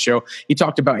Drive show, he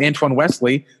talked about Antoine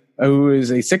Wesley, who is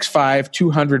a 6'5",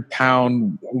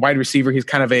 200-pound wide receiver. He's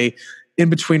kind of a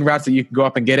in-between routes that you can go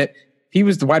up and get it. He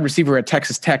was the wide receiver at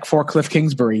Texas Tech for Cliff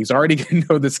Kingsbury. He's already going to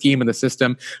know the scheme and the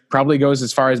system. Probably goes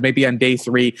as far as maybe on day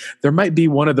 3. There might be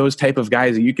one of those type of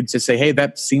guys that you could just say, hey,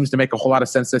 that seems to make a whole lot of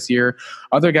sense this year.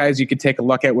 Other guys you could take a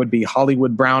look at would be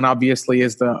Hollywood Brown, obviously,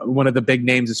 is one of the big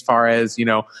names as far as,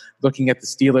 looking at the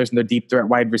Steelers and their deep threat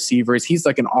wide receivers. He's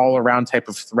like an all-around type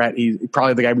of threat. He's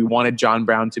probably the guy we wanted John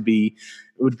Brown to be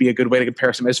would be a good way to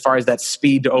compare some as far as that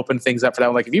speed to open things up for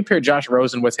that. Like if you pair Josh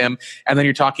Rosen with him and then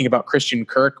you're talking about Christian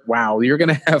Kirk, wow, you're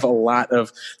going to have a lot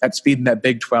of that speed and that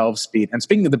Big 12 speed. And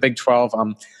speaking of the Big 12,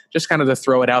 just kind of to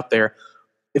throw it out there,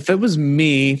 if it was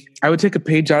me, I would take a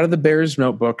page out of the Bears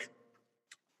notebook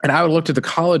and I would look to the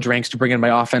college ranks to bring in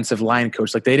my offensive line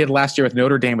coach like they did last year with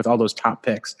Notre Dame with all those top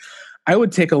picks. I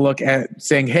would take a look at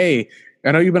saying, hey,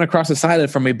 I know you've been across the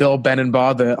side from me, Bill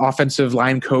Benenbaugh, the offensive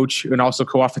line coach and also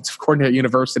co-offensive coordinator at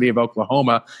University of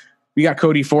Oklahoma. We got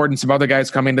Cody Ford and some other guys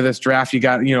coming to this draft. You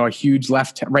got, a huge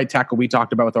right tackle we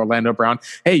talked about with Orlando Brown.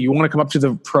 Hey, you want to come up to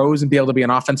the pros and be able to be an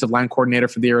offensive line coordinator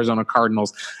for the Arizona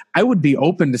Cardinals? I would be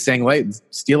open to saying,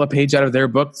 steal a page out of their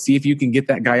book, see if you can get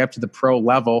that guy up to the pro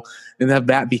level and have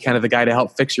that be kind of the guy to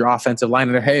help fix your offensive line.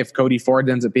 And hey, if Cody Ford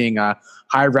ends up being a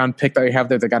high round pick that you have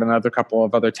there, they got another couple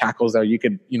of other tackles there. You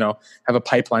could, have a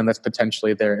pipeline that's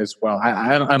potentially there as well.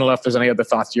 I don't know if there's any other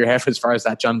thoughts you have as far as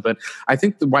that, John, but I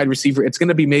think the wide receiver, it's going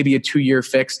to be maybe a 2-year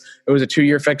fix. It was a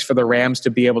 2-year fix for the Rams to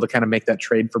be able to kind of make that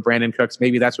trade for Brandon Cooks.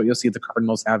 Maybe that's what you'll see the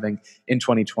Cardinals having in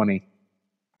 2020.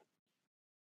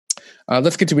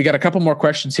 We got a couple more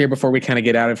questions here before we kind of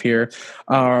get out of here.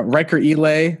 Riker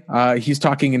Elay, he's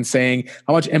talking and saying,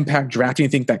 how much impact drafting do you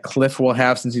think that Cliff will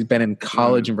have since he's been in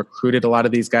college and recruited a lot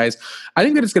of these guys? I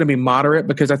think that it's going to be moderate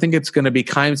because I think it's going to be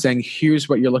kind of saying, here's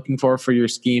what you're looking for your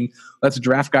scheme. Let's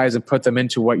draft guys and put them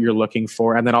into what you're looking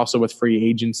for. And then also with free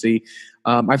agency.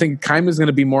 I think Keim is going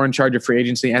to be more in charge of free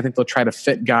agency. I think they'll try to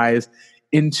fit guys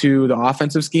into the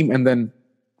offensive scheme. And then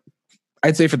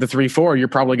I'd say for the 3-4, you're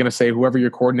probably going to say whoever your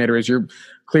coordinator is, you're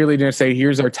clearly going to say,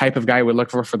 here's our type of guy we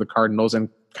look for the Cardinals and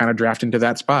kind of draft into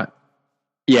that spot.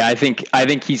 Yeah, I think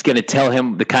he's going to tell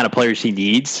him the kind of players he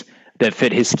needs that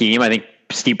fit his scheme. I think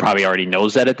Steve probably already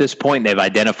knows that at this point. They've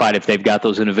identified if they've got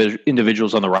those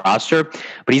individuals on the roster,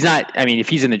 but he's not. I mean, if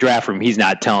he's in the draft room, he's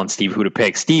not telling Steve who to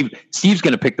pick. Steve's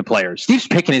going to pick the players. Steve's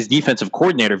picking his defensive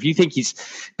coordinator. If you think he's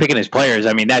picking his players,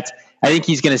 I mean, I think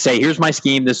he's going to say, here's my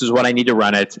scheme. This is what I need to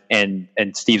run it. And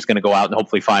Steve's going to go out and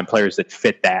hopefully find players that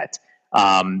fit that.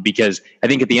 Because I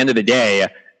think at the end of the day,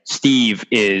 Steve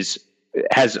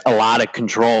has a lot of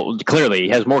control. Clearly, he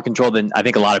has more control than I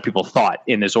think a lot of people thought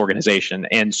in this organization.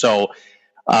 And so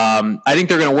I think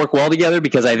they're going to work well together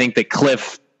because I think that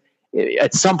Cliff,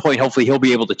 at some point, hopefully he'll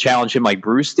be able to challenge him like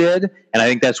Bruce did. And I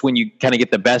think that's when you kind of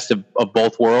get the best of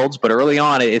both worlds. But early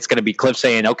on, it's going to be Cliff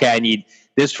saying, okay, I need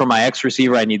this from my X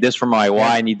receiver. I need this from my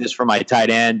Y. I need this from my tight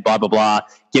end, blah, blah, blah.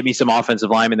 Give me some offensive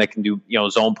linemen that can do,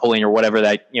 zone pulling or whatever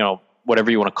that,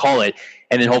 whatever you want to call it.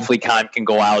 And then hopefully Keim can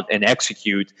go out and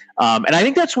execute. And I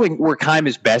think that's where Keim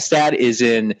is best at is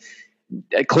in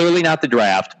clearly not the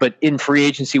draft, but in free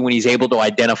agency when he's able to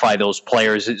identify those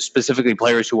players, specifically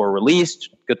players who are released,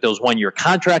 get those 1-year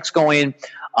contracts going.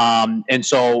 And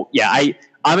so, yeah,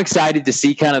 I'm excited to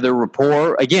see kind of the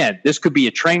rapport. Again, this could be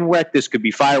a train wreck. This could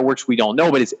be fireworks. We don't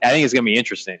know, but I think it's going to be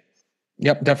interesting.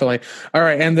 Yep, definitely. All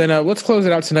right, and then let's close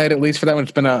it out tonight, at least for that one.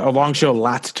 It's been a long show, a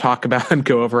lot to talk about and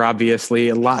go over, obviously.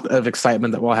 A lot of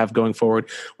excitement that we'll have going forward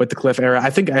with the Cliff era.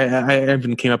 I think I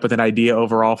even came up with an idea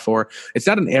overall for it's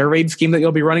not an air raid scheme that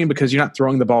you'll be running because you're not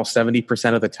throwing the ball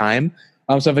 70% of the time.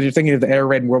 So if you're thinking of the air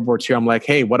raid in World War II, I'm like,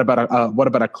 hey, what about a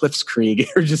Klitzkrieg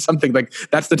or just something like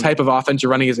that's the type of offense you're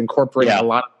running is incorporating a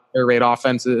lot of air raid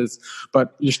offenses,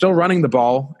 but you're still running the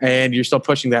ball and you're still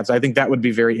pushing that. So I think that would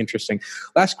be very interesting.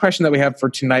 Last question that we have for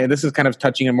tonight, and this is kind of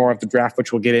touching on more of the draft,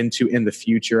 which we'll get into in the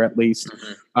future at least,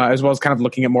 as well as kind of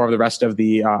looking at more of the rest of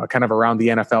the kind of around the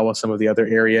NFL with some of the other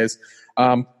areas.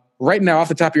 Right now, off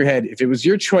the top of your head, if it was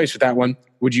your choice with that one,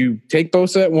 would you take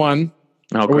Bosa at 1?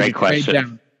 Oh, great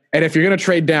question. And if you're going to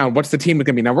trade down, what's the team going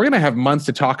to be? Now we're going to have months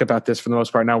to talk about this for the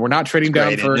most part. Now we're not trading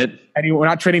down we're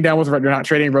not trading down we're not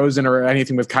trading Rosen or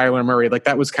anything with Kyler Murray. Like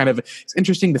that was kind of, it's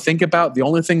interesting to think about. The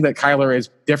only thing that Kyler is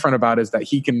different about is that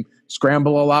he can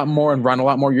scramble a lot more and run a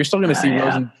lot more. You're still going to see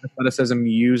Rosen athleticism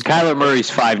used. Kyler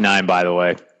Murray's 5'9", by the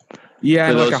way.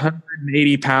 Yeah, like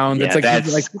 180 pounds. Yeah,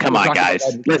 it's like come on, guys.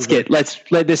 Let's get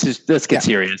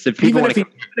serious. If people even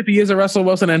if he is a Russell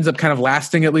Wilson, ends up kind of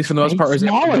lasting at least for the most part.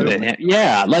 Smaller than him.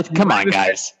 Yeah, come on,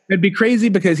 guys. It'd be crazy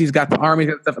because he's got the arm, he's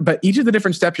got stuff. But each of the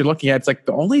different steps you're looking at, it's like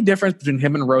the only difference between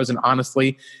him and Rosen,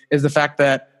 honestly, is the fact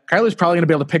that Kyler's probably going to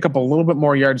be able to pick up a little bit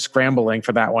more yards scrambling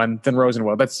for that one than Rosen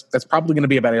will. That's probably going to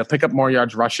be about it. He'll pick up more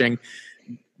yards rushing.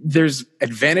 There's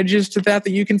advantages to that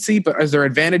you can see, but is there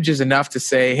advantages enough to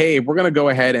say, hey, we're going to go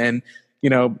ahead and,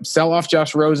 sell off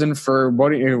Josh Rosen for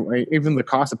what even the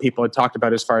cost that people had talked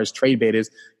about as far as trade bait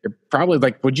is? You're probably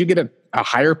like, would you get a a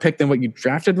higher pick than what you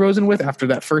drafted Rosen with after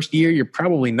that first year? You're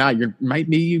probably not.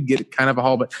 You get kind of a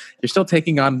haul, but you're still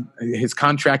taking on his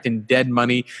contract in dead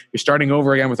money. You're starting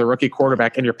over again with a rookie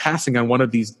quarterback, and you're passing on one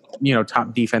of these,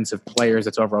 top defensive players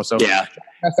that's overall. So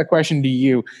that's the question to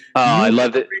you. I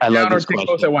love it. I love this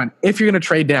question. If you're going to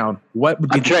trade down, what would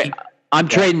be I'm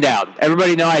trading down.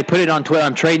 Everybody know I put it on Twitter.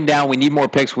 I'm trading down. We need more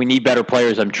picks. We need better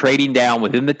players. I'm trading down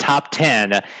within the top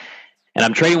 10, and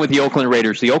I'm trading with the Oakland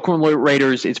Raiders. The Oakland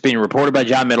Raiders, it's being reported by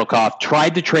John Middlecoff,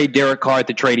 tried to trade Derek Carr at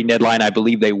the trading deadline. I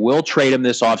believe they will trade him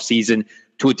this offseason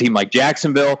to a team like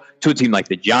Jacksonville, to a team like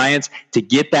the Giants, to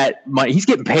get that money. He's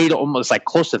getting paid almost like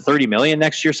close to $30 million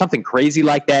next year, something crazy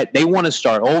like that. They want to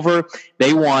start over.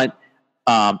 They want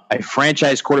a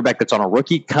franchise quarterback that's on a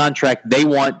rookie contract. They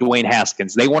want Dwayne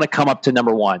Haskins. They want to come up to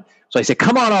number 1. So I said,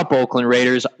 come on up, Oakland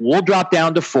Raiders. We'll drop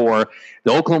down to 4.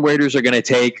 The Oakland Raiders are going to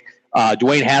take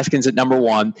Dwayne Haskins at number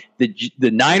 1.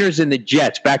 The Niners and the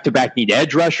Jets back-to-back need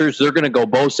edge rushers. They're going to go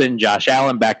Bosa and Josh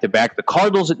Allen back-to-back. The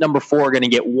Cardinals at number 4 are going to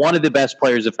get one of the best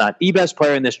players, if not the best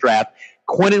player in this draft,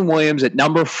 Quinnen Williams at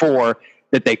number 4,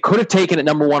 that they could have taken at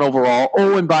number 1 overall.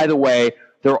 Oh, and by the way,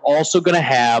 they're also going to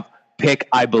have pick,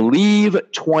 I believe,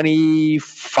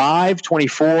 25,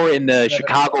 24 in the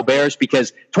Chicago Bears,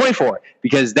 because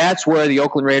that's where the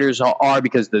Oakland Raiders are,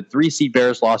 because the 3-seed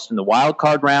Bears lost in the wild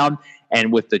card round.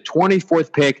 And with the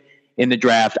 24th pick in the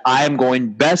draft, I am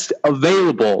going best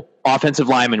available offensive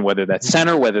lineman, whether that's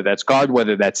center, whether that's guard,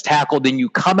 whether that's tackle. Then you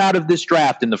come out of this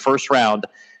draft in the first round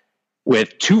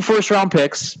with 2 first-round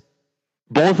picks,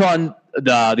 both on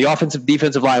the offensive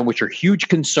defensive line, which are huge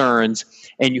concerns.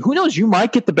 And who knows, you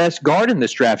might get the best guard in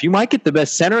this draft. You might get the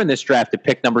best center in this draft at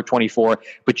pick number 24,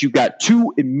 but you've got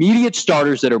 2 immediate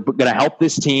starters that are going to help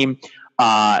this team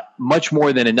much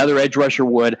more than another edge rusher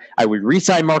would. I would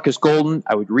re-sign Marcus Golden.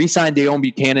 I would re-sign Deone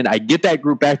Buchanan. I'd get that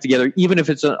group back together, even if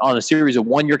it's on a series of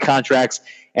 1-year contracts,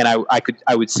 and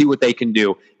I would see what they can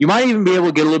do. You might even be able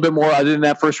to get a little bit more other than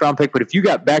that first-round pick, but if you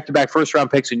got back-to-back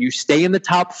first-round picks and you stay in the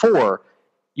top 4,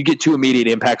 you get 2 immediate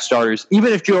impact starters.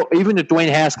 Even if Dwayne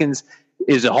Haskins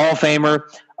is a Hall of Famer,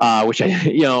 which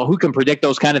who can predict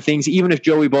those kind of things? Even if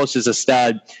Joey Bosa is a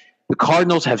stud, the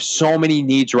Cardinals have so many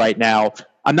needs right now.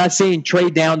 I'm not saying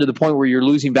trade down to the point where you're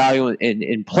losing value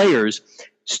in players.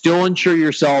 Still ensure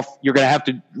yourself, you're going to have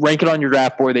to rank it on your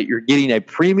draft board that you're getting a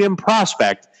premium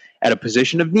prospect at a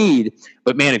position of need.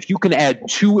 But man, if you can add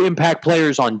 2 impact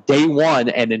players on day 1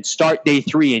 and then start day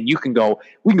 3, and we can go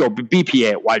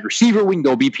BPA at wide receiver, we can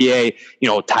go BPA,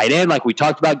 tight end, like we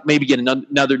talked about, maybe get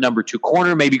another number 2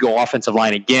 corner, maybe go offensive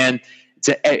line again.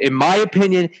 In my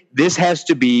opinion, this has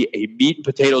to be a meat and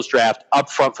potatoes draft up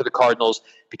front for the Cardinals,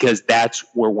 because that's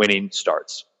where winning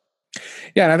starts.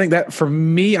 Yeah, and I think that for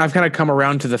me, I've kind of come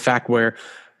around to the fact where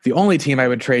the only team I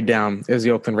would trade down is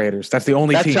the Oakland Raiders. That's the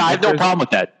only team. I have no problem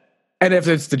with that. And if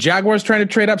it's the Jaguars trying to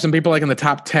trade up, some people like in the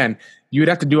top 10, you would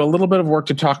have to do a little bit of work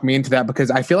to talk me into that, because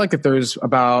I feel like that there's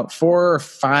about 4 or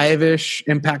 5-ish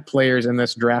impact players in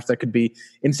this draft that could be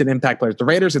instant impact players. The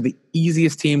Raiders are the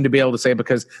easiest team to be able to say,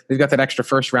 because they've got that extra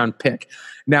first-round pick.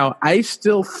 Now, I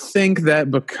still think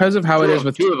that because of how it is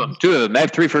with two of them, they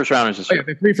have 3 first-rounders this year.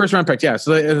 3 first-round picks, yeah.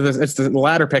 So it's the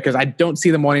latter pick, because I don't see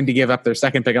them wanting to give up their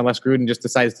second pick unless Gruden just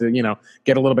decides to,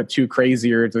 get a little bit too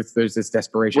crazy, or there's this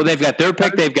desperation. Well, they've got their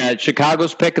pick, they've got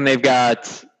Chicago's pick, and they've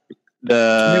got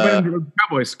the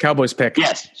Cowboys pick.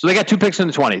 Yes, so they got 2 picks in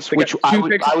the 20s, which I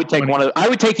would take one of. I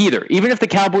would take either. Even if the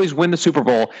Cowboys win the Super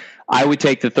Bowl, I would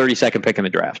take the 32nd pick in the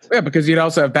draft. Yeah, because you'd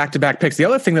also have back-to-back picks. The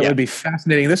other thing that would be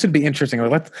fascinating, this would be interesting.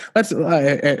 Let's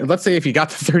say if you got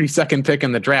the 32nd pick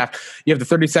in the draft, you have the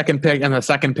 32nd pick and the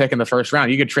second pick in the first round.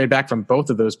 You could trade back from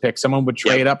both of those picks. Someone would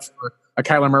trade up for a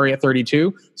Kyler Murray at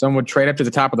 32. Someone would trade up to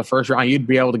the top of the first round. You'd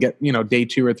be able to get day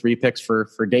 2 or 3 picks for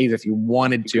days if you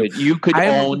wanted to. You could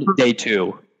own day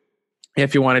 2.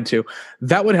 If you wanted to.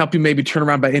 That would help you maybe turn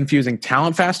around by infusing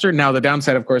talent faster. Now, the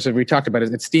downside, of course, as we talked about,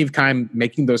 is it's Steve Keim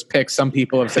making those picks. Some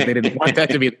people have said they didn't want that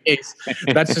to be the case.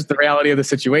 That's just the reality of the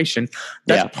situation.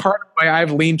 That's part of why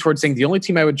I've leaned towards saying the only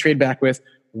team I would trade back with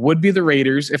would be the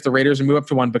Raiders, if the Raiders move up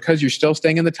to 1, because you're still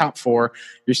staying in the top 4.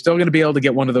 You're still going to be able to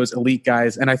get one of those elite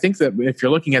guys. And I think that if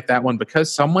you're looking at that one,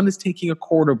 because someone is taking a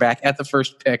quarterback at the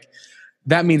first pick,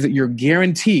 that means that you're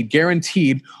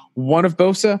guaranteed one of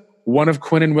Bosa, one of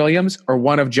Quinnen Williams, or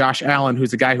one of Josh Allen,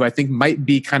 who's a guy who I think might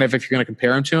be kind of, if you're going to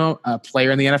compare him to a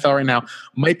player in the NFL right now,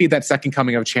 might be that second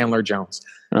coming of Chandler Jones.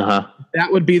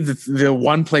 That would be the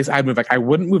one place I'd move. I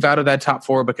wouldn't move out of that top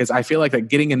 4, because I feel like that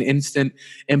getting an instant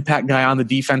impact guy on the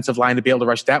defensive line to be able to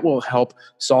rush, that will help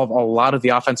solve a lot of the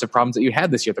offensive problems that you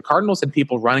had this year. The Cardinals had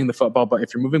people running the football, but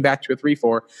if you're moving back to a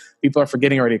 3-4, people are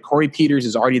forgetting already. Corey Peters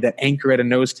is already that anchor at a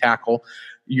nose tackle.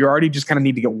 you already just kind of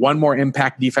need to get one more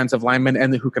impact defensive lineman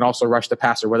and who can also rush the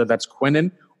passer, whether that's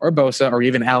Quinnen or Bosa or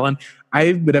even Allen.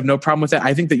 I would have no problem with that.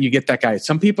 I think that you get that guy.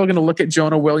 Some people are going to look at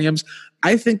Jonah Williams.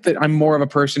 I think that I'm more of a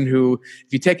person who,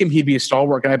 if you take him, he'd be a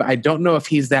stalwart guy, but I don't know if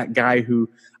he's that guy who,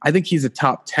 I think he's a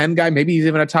top 10 guy. Maybe he's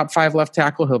even a top 5 left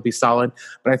tackle. He'll be solid.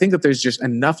 But I think that there's just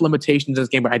enough limitations in this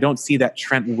game, but I don't see that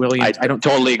Trent Williams. I don't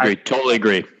totally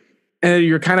agree. And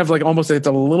you're kind of like almost, it's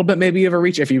a little bit maybe of a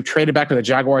reach. If you traded back to the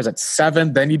Jaguars at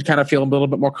 7, then you'd kind of feel a little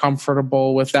bit more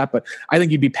comfortable with that. But I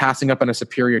think you'd be passing up on a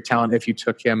superior talent if you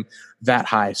took him that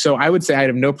high. So I would say I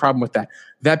have no problem with that.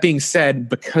 That being said,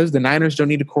 because the Niners don't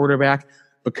need a quarterback,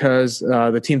 because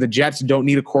the Jets don't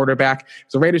need a quarterback,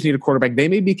 so the Raiders need a quarterback, they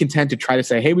may be content to try to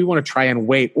say, hey, we want to try and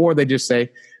wait. Or they just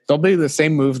say, they'll do the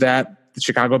same move that the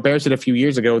Chicago Bears did a few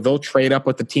years ago. They'll trade up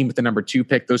with the team with the number 2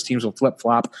 pick. Those teams will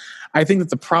flip-flop. I think that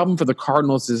the problem for the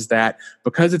Cardinals is that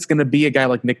because it's going to be a guy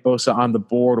like Nick Bosa on the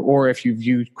board, or if you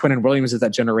view Quinnen Williams as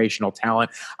that generational talent,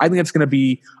 I think it's going to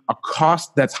be a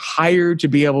cost that's higher to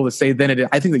be able to say than it is.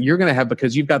 I think that you're going to have,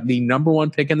 because you've got the number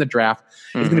 1 pick in the draft,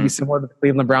 it's going to be similar to the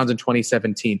Cleveland Browns in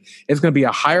 2017. It's going to be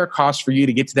a higher cost for you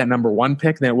to get to that number 1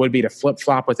 pick than it would be to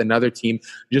flip-flop with another team,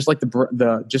 just like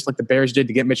the Bears did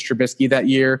to get Mitch Trubisky that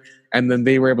year, and then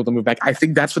they were able to move back. I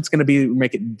think that's what's going to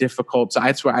make it difficult. So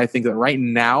that's why I think that right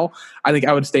now, I think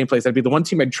I would stay in place. That'd be the one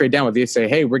team I'd trade down with. They say,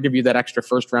 hey, we'll give you that extra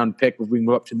first-round pick if we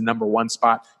move up to the number 1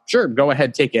 spot. Sure, go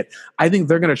ahead, take it. I think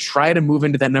they're going to try to move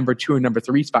into that number 2 or number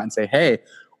 3 spot and say, hey,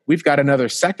 we've got another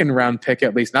second-round pick,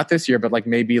 at least not this year, but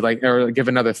or give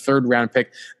another third-round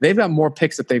pick. They've got more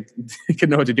picks that they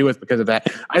can know what to do with because of that.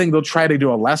 I think they'll try to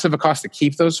do a less of a cost to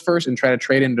keep those first and try to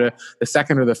trade into the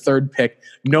second or the third pick,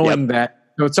 knowing that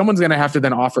someone's going to have to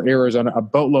then offer Arizona a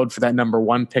boatload for that number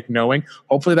 1 pick, knowing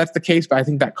hopefully that's the case, but I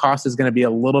think that cost is going to be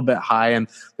a little bit high. And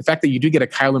the fact that you do get a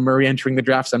Kyler Murray entering the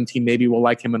draft, some team maybe will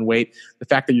like him and wait. The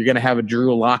fact that you're going to have a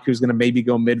Drew Lock who's going to maybe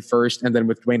go mid first, and then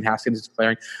with Dwayne Haskins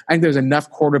declaring, I think there's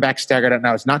enough quarterbacks staggered out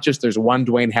now. It's not just there's one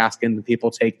Dwayne Haskins and people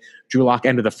take Drew Lock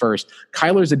into the first.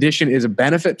 Kyler's addition is a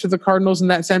benefit to the Cardinals in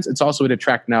that sense. It's also a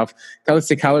detract. Now, if let's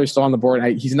say Kyler is still on the board,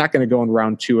 he's not going to go in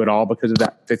round 2 at all because of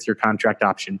that 5th-year contract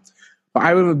option. But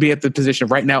I would be at the position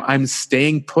of right now, I'm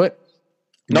staying put.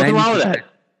 Nothing wrong with that.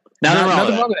 Nothing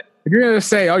wrong with that. If you're going to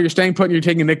say, oh, you're staying put and you're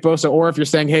taking Nick Bosa, or if you're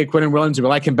saying, hey, Quinnen Williams, we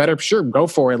like him better, sure, go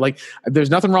for it. Like, there's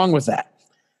nothing wrong with that.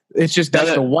 It's just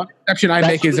that's the one exception I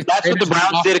make is that's what the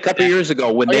Browns did a couple of years ago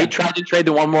when they tried to trade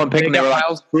the 1-1 pick and they were like,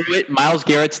 screw it. Myles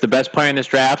Garrett's the best player in this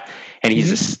draft, and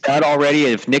he's a stud already.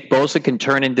 And if Nick Bosa can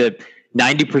turn into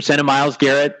 90% of Myles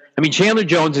Garrett, I mean, Chandler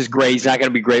Jones is great. He's not going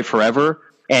to be great forever.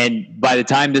 And by the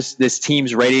time this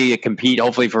team's ready to compete,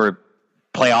 hopefully for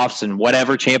playoffs and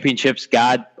whatever championships,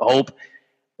 God hope,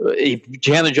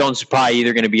 Chandler Jones is probably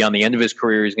either going to be on the end of his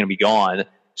career, or he's going to be gone.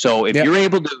 So if you're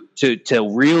able to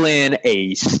reel in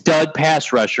a stud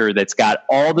pass rusher that's got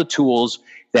all the tools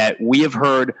that we have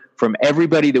heard from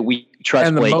everybody that we trust,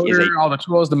 and the Blake, motor, all the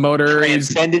tools, the motor,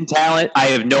 transcendent talent. I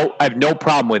have no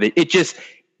problem with it. It just,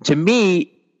 to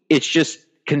me, it's just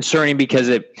concerning because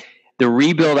the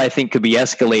rebuild, I think, could be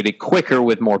escalated quicker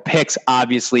with more picks,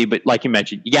 obviously. But like you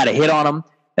mentioned, you got to hit on them.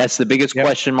 That's the biggest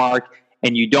question mark.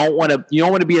 And you don't want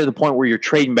to be at the point where you're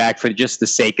trading back for just the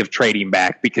sake of trading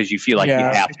back because you feel like you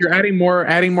have to. If you're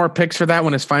adding more picks for that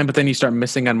one is fine, but then you start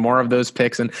missing on more of those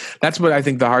picks. And that's what I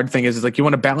think the hard thing is like you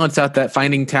want to balance out that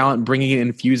finding talent, bringing in,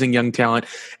 infusing young talent,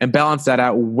 and balance that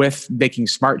out with making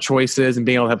smart choices and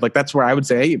being able to have, like, that's where I would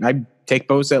say, hey, I take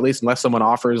Bosa at least unless someone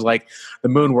offers like the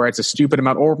moon where it's a stupid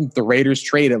amount, or the Raiders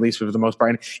trade at least for the most part.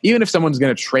 And even if someone's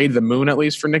going to trade the moon at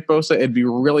least for Nick Bosa, it'd be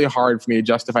really hard for me to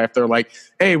justify if they're like,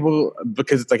 hey, well,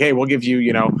 because it's like, hey, we'll give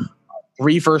you,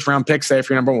 3 first-round picks, say, if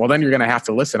you're number 1. Well, then you're going to have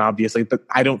to listen, obviously. But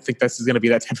I don't think this is going to be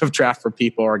that type of draft where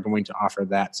people are going to offer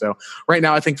that. So right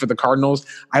now, I think for the Cardinals,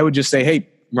 I would just say, hey,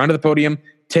 run to the podium,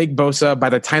 take Bosa. By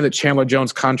the time that Chandler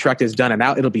Jones' contract is done and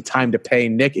out, it'll be time to pay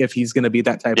Nick if he's going to be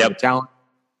that type of talent.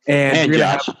 And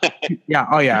Josh.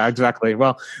 Exactly.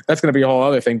 Well, that's going to be a whole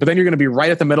other thing. But then you're going to be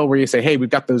right at the middle where you say, hey, we've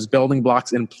got those building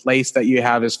blocks in place that you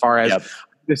have as far as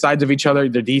the sides of each other.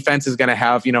 The defense is going to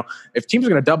have, if teams are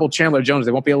going to double Chandler Jones,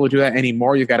 they won't be able to do that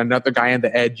anymore. You've got another guy on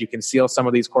the edge. You can seal some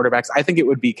of these quarterbacks. I think it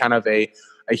would be kind of a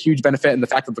huge benefit. And the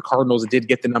fact that the Cardinals did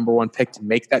get the number 1 pick to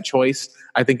make that choice,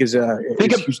 I think is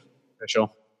hugely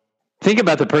beneficial. Think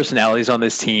about the personalities on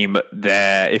this team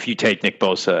that if you take Nick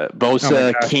Bosa,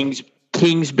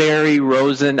 Kingsbury,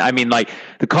 Rosen. I mean, like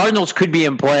the Cardinals could be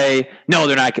in play. No,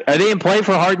 they're not. Are they in play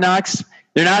for Hard Knocks?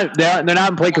 They're not. They're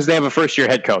not in play because they have a first-year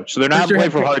head coach. So they're not in play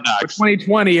for Hard Knocks. For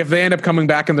 2020, if they end up coming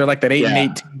back and they're like that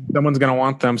 8-8 team, someone's going to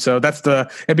want them. So that's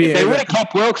if they would have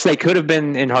kept Wilkes, they could have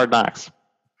been in Hard Knocks.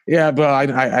 Yeah, but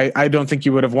I don't think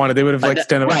you would have wanted. They would have like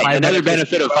stand up. Right, another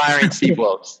benefit of firing Steve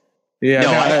Wilks. Yeah,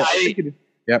 no,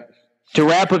 yep. To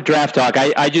wrap up draft talk,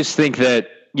 I just think that,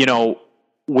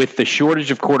 with the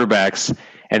shortage of quarterbacks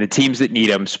and the teams that need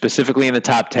them, specifically in the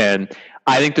top 10,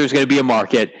 I think there's going to be a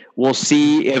market. We'll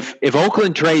see if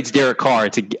Oakland trades Derek Carr. I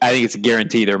think it's a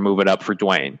guarantee they're moving up for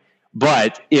Dwayne.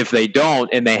 But if they don't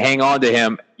and they hang on to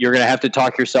him, you're going to have to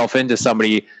talk yourself into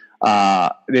somebody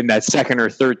in that second or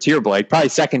third tier, Blake, probably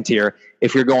second tier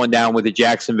if you're going down with a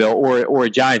Jacksonville or a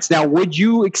Giants. Now, would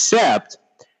you accept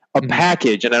a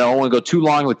package, and I don't want to go too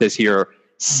long with this here,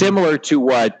 similar to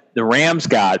what the Rams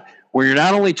got, where you're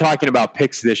not only talking about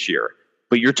picks this year,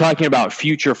 but you're talking about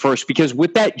future first? Because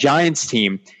with that Giants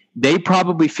team, they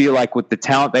probably feel like with the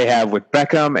talent they have with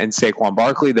Beckham and Saquon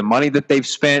Barkley, the money that they've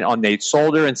spent on Nate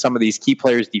Solder and some of these key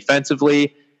players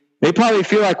defensively, they probably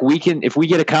feel like if we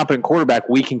get a competent quarterback,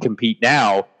 we can compete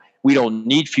now. We don't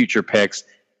need future picks.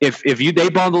 If they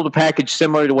bundled a package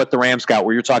similar to what the Rams got,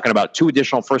 where you're talking about 2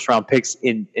 additional first-round picks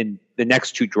in the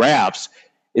next 2 drafts,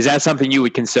 is that something you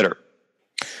would consider?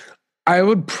 I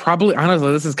would probably,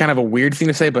 honestly, this is kind of a weird thing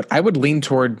to say, but I would lean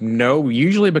toward no,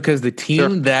 usually because the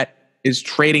team that is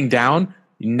trading down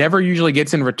never usually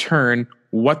gets in return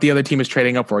what the other team is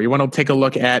trading up for. You want to take a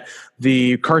look at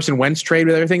the Carson Wentz trade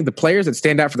with everything. The players that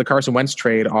stand out for the Carson Wentz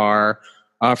trade are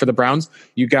for the Browns.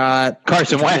 You got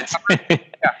Carson Wentz.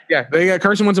 yeah. They got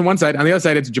Carson Wentz on one side. On the other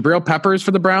side, it's Jabril Peppers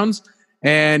for the Browns.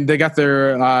 And they got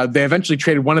they eventually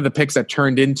traded one of the picks that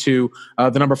turned into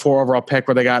the number 4 overall pick,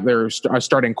 where they got their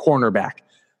starting cornerback.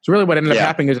 So really what ended up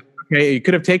happening is, okay, you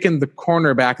could have taken the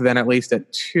cornerback then at least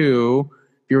at 2.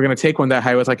 You were going to take one that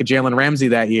high with like a Jalen Ramsey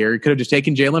that year. You could have just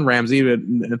taken Jalen Ramsey.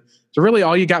 So really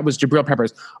all you got was Jabril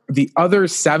Peppers. The other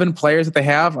 7 players that they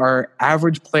have are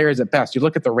average players at best. You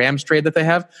look at the Rams trade that they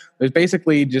have, there's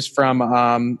basically just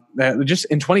from just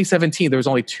in 2017, there was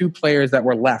only 2 players that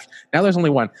were left. Now there's only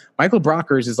 1. Michael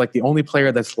Brockers is like the only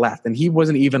player that's left. And he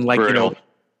wasn't even like,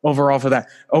 overall for that.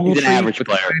 He's an average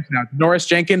player. Norris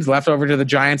Jenkins left over to the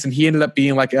Giants, and he ended up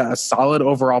being like a solid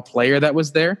overall player that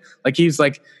was there.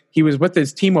 He was with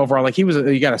his team overall. Like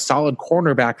you got a solid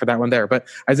cornerback for that one there. But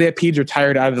Isaiah Peeds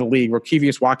retired out of the league.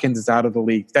 Rokevius Watkins is out of the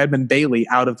league. Edmund Bailey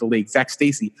out of the league. Zach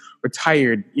Stacy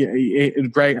retired.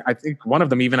 Greg, I think one of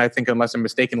them even, unless I'm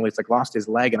mistaken, lost his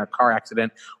leg in a car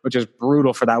accident, which is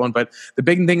brutal for that one. But the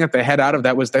big thing that they had out of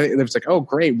that was it was like, oh,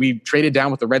 great. We traded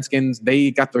down with the Redskins.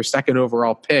 They got their second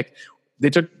overall pick. They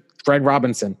took Greg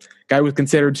Robinson, guy was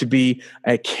considered to be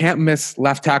a can't-miss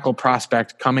left tackle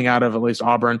prospect coming out of at least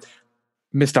Auburn.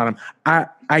 Missed on him.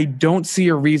 I don't see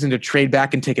a reason to trade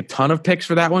back and take a ton of picks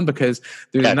for that one, because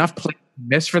there's enough players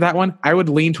miss for that one. I would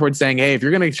lean towards saying, hey, if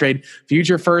you're going to trade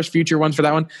future first, future ones for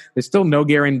that one, there's still no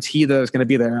guarantee that it's going to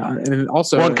be there. And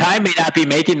also, Kai may not be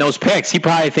making those picks. He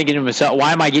probably thinking to himself,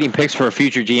 why am I getting picks for a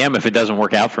future GM if it doesn't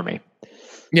work out for me?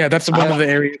 Yeah, that's one of the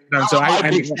areas. So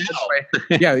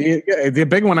the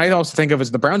big one I also think of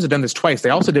is the Browns have done this twice. They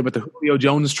also did with the Julio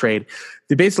Jones trade.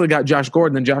 They basically got Josh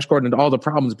Gordon, and Josh Gordon had all the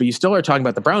problems, but you still are talking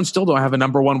about the Browns still don't have a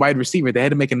number 1 wide receiver. They had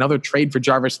to make another trade for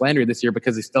Jarvis Landry this year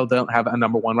because they still don't have a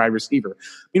number 1 wide receiver.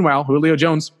 Meanwhile, Julio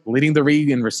Jones leading the league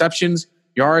in receptions,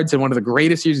 yards, and one of the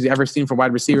greatest years he's ever seen for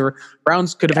wide receiver.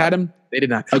 Browns could have had him. They did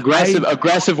not.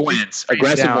 Aggressive wins. I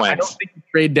don't think you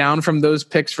trade down from those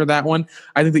picks for that one.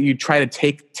 I think that you try to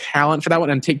take talent for that one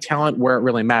and take talent where it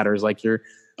really matters. Like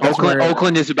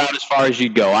Oakland is about as far as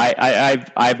you'd go. I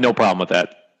have no problem with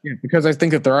that. Yeah, because I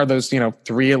think that there are those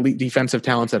 3 elite defensive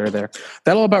talents that are there.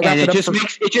 That'll about wrap it up.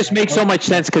 It just makes so much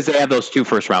sense because they have those 2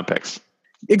 first-round picks.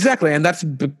 Exactly, and that's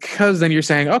because then you're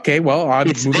saying, okay, well, I'm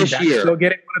moving back, still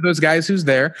getting one of those guys who's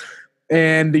there.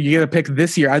 And you get a pick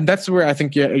this year. And that's where I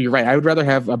think you're right. I would rather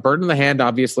have a bird in the hand,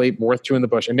 obviously, worth 2 in the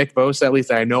bush. And Nick Bosa, at least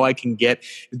that I know I can get,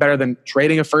 is better than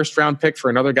trading a first-round pick for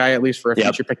another guy, at least for a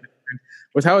future pick.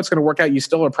 With how it's going to work out, you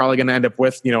still are probably going to end up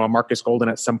with, a Marcus Golden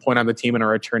at some point on the team in a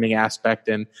returning aspect.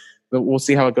 And we'll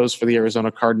see how it goes for the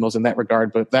Arizona Cardinals in that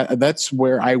regard. But that's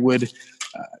where I would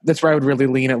really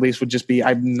lean, at least, would just be,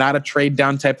 I'm not a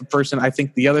trade-down type of person. I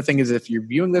think the other thing is, if you're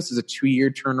viewing this as a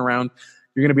 2-year turnaround,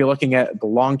 you're going to be looking at the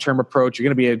long-term approach. You're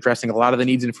going to be addressing a lot of the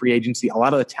needs in free agency, a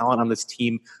lot of the talent on this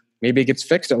team. Maybe it gets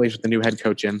fixed, at least with the new head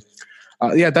coach in.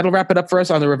 That'll wrap it up for us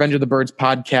on the Revenge of the Birds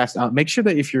podcast. Make sure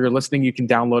that if you're listening, you can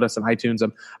download us on iTunes.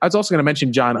 I was also going to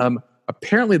mention, John,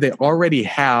 apparently they already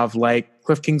have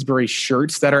Cliff Kingsbury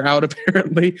shirts that are out,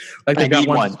 apparently. They got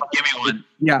one. Give me one.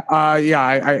 Yeah.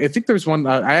 I think there's one.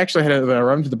 I actually had the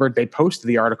Revenge of the Bird. They posted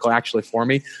the article actually for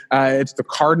me. It's the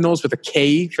Cardinals with a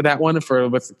K for that one.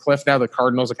 With Cliff now, the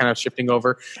Cardinals are kind of shifting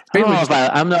over. I don't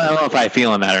know if I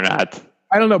feel that or not.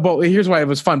 I don't know, but here's why it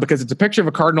was fun, because it's a picture of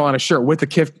a cardinal on a shirt with the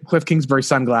Cliff Kingsbury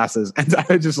sunglasses, and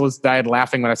I just died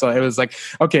laughing when I saw it. It was like,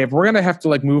 okay, if we're gonna have to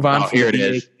like move on, here it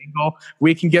is. Angle,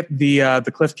 we can get the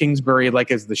Cliff Kingsbury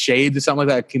like as the shades or something like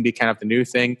that. It can be kind of the new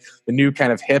thing, the new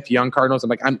kind of hip young Cardinals.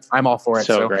 I'm all for it.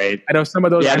 So great. I know some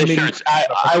of those. Yeah, the shirts.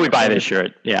 I would buy this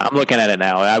shirt. Yeah, I'm looking at it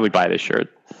now. I would buy this shirt.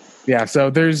 Yeah, so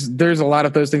there's a lot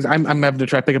of those things. I'm having to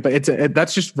try to pick up, but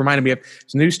that's just reminded me of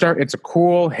it's a new start. It's a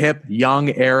cool, hip, young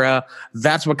era.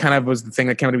 That's what kind of was the thing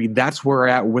that came to me. That's where we're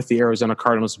at with the Arizona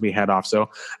Cardinals as we head off.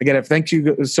 So again, thank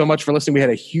you so much for listening. We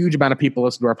had a huge amount of people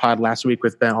listen to our pod last week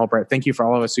with Ben Albright. Thank you for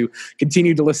all of us who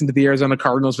continue to listen to the Arizona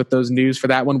Cardinals with those news for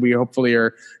that one. We hopefully are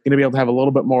going to be able to have a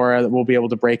little bit more that we'll be able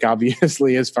to break,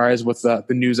 obviously, as far as with the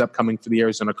news upcoming for the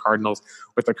Arizona Cardinals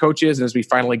with their coaches. And as we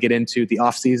finally get into the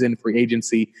offseason, free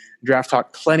agency, draft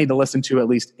talk, plenty to listen to, at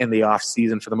least in the off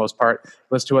season for the most part.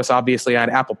 Listen to us obviously on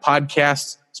Apple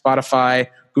Podcasts, Spotify,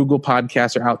 Google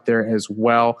Podcasts are out there as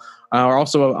well. We're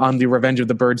also on the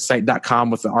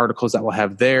revengeofthebirds.com with the articles that we'll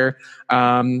have there.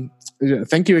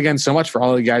 Thank you again so much for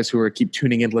all of you guys who keep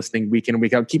tuning in, listening week in and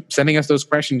week out. Keep sending us those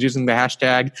questions using the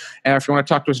hashtag. And if you want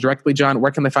to talk to us directly, John,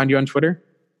 where can they find you on Twitter?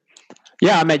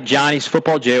 Yeah, I'm at Johnny's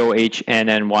Football,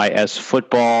 JOHNNYS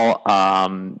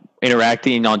Football.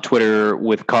 Interacting on Twitter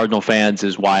with Cardinal fans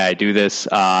is why I do this.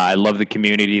 I love the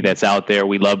community that's out there.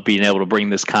 We love being able to bring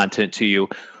this content to you,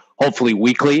 hopefully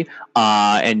weekly,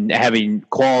 and having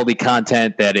quality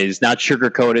content that is not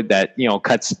sugar-coated, that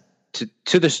cuts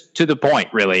to the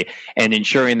point, really, and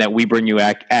ensuring that we bring you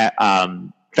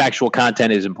factual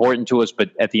content is important to us. But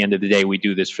at the end of the day, we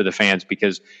do this for the fans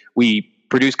because we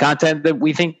produce content that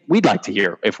we think we'd like to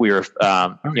hear if we were,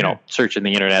 searching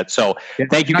the internet. So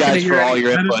thank you guys for all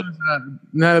your input.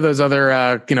 None of those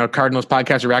other, Cardinals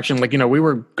podcast reaction. Like, we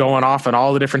were going off on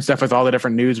all the different stuff with all the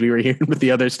different news we were hearing with the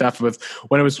other stuff with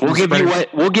when it was. We'll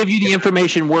give you the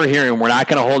information we're hearing. We're not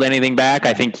going to hold anything back.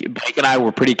 I think Blake and I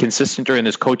were pretty consistent during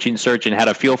this coaching search and had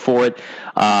a feel for it.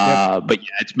 But yeah,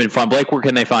 it's been fun. Blake, where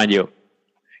can they find you?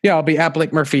 Yeah, I'll be at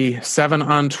Blake Murphy 7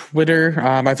 on Twitter.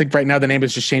 I think right now the name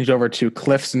has just changed over to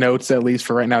Cliff's Notes, at least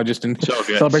for right now, just in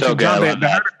celebration. So good.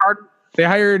 They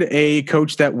hired a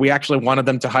coach that we actually wanted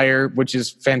them to hire, which is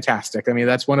fantastic. I mean,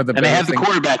 that's one of the. And they have the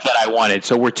quarterback that I wanted,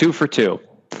 so we're 2 for 2.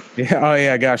 Yeah. Oh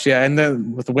yeah. Gosh. Yeah. And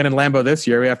then with the win in Lambeau this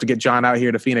year, we have to get John out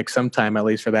here to Phoenix sometime at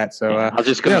least for that. So I'll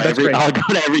just go. I'll go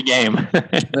to every game.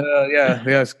 Yeah.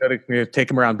 Just go to take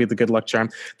him around. Be the good luck charm.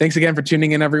 Thanks again for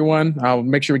tuning in, everyone. I'll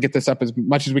make sure we get this up as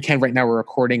much as we can. Right now, we're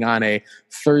recording on a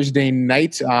Thursday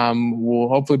night. We'll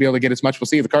hopefully be able to get as much. We'll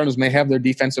see. The Cardinals may have their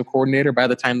defensive coordinator by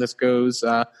the time this goes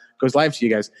live to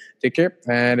you guys. Take care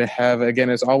and have, again,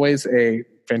 as always, a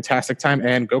fantastic time,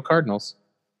 and go Cardinals.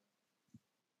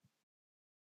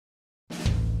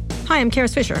 Hi, I'm Kara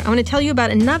Swisher. I want to tell you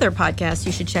about another podcast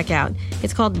you should check out.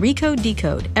 It's called Recode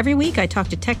Decode. Every week, I talk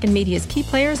to tech and media's key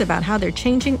players about how they're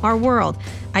changing our world.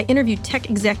 I interview tech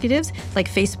executives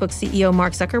like Facebook CEO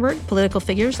Mark Zuckerberg, political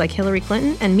figures like Hillary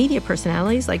Clinton, and media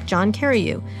personalities like John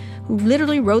Carreyrou, who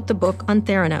literally wrote the book on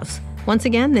Theranos. Once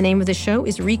again, the name of the show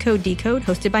is Recode Decode,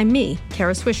 hosted by me,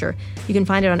 Kara Swisher. You can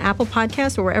find it on Apple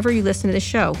Podcasts or wherever you listen to the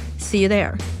show. See you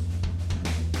there.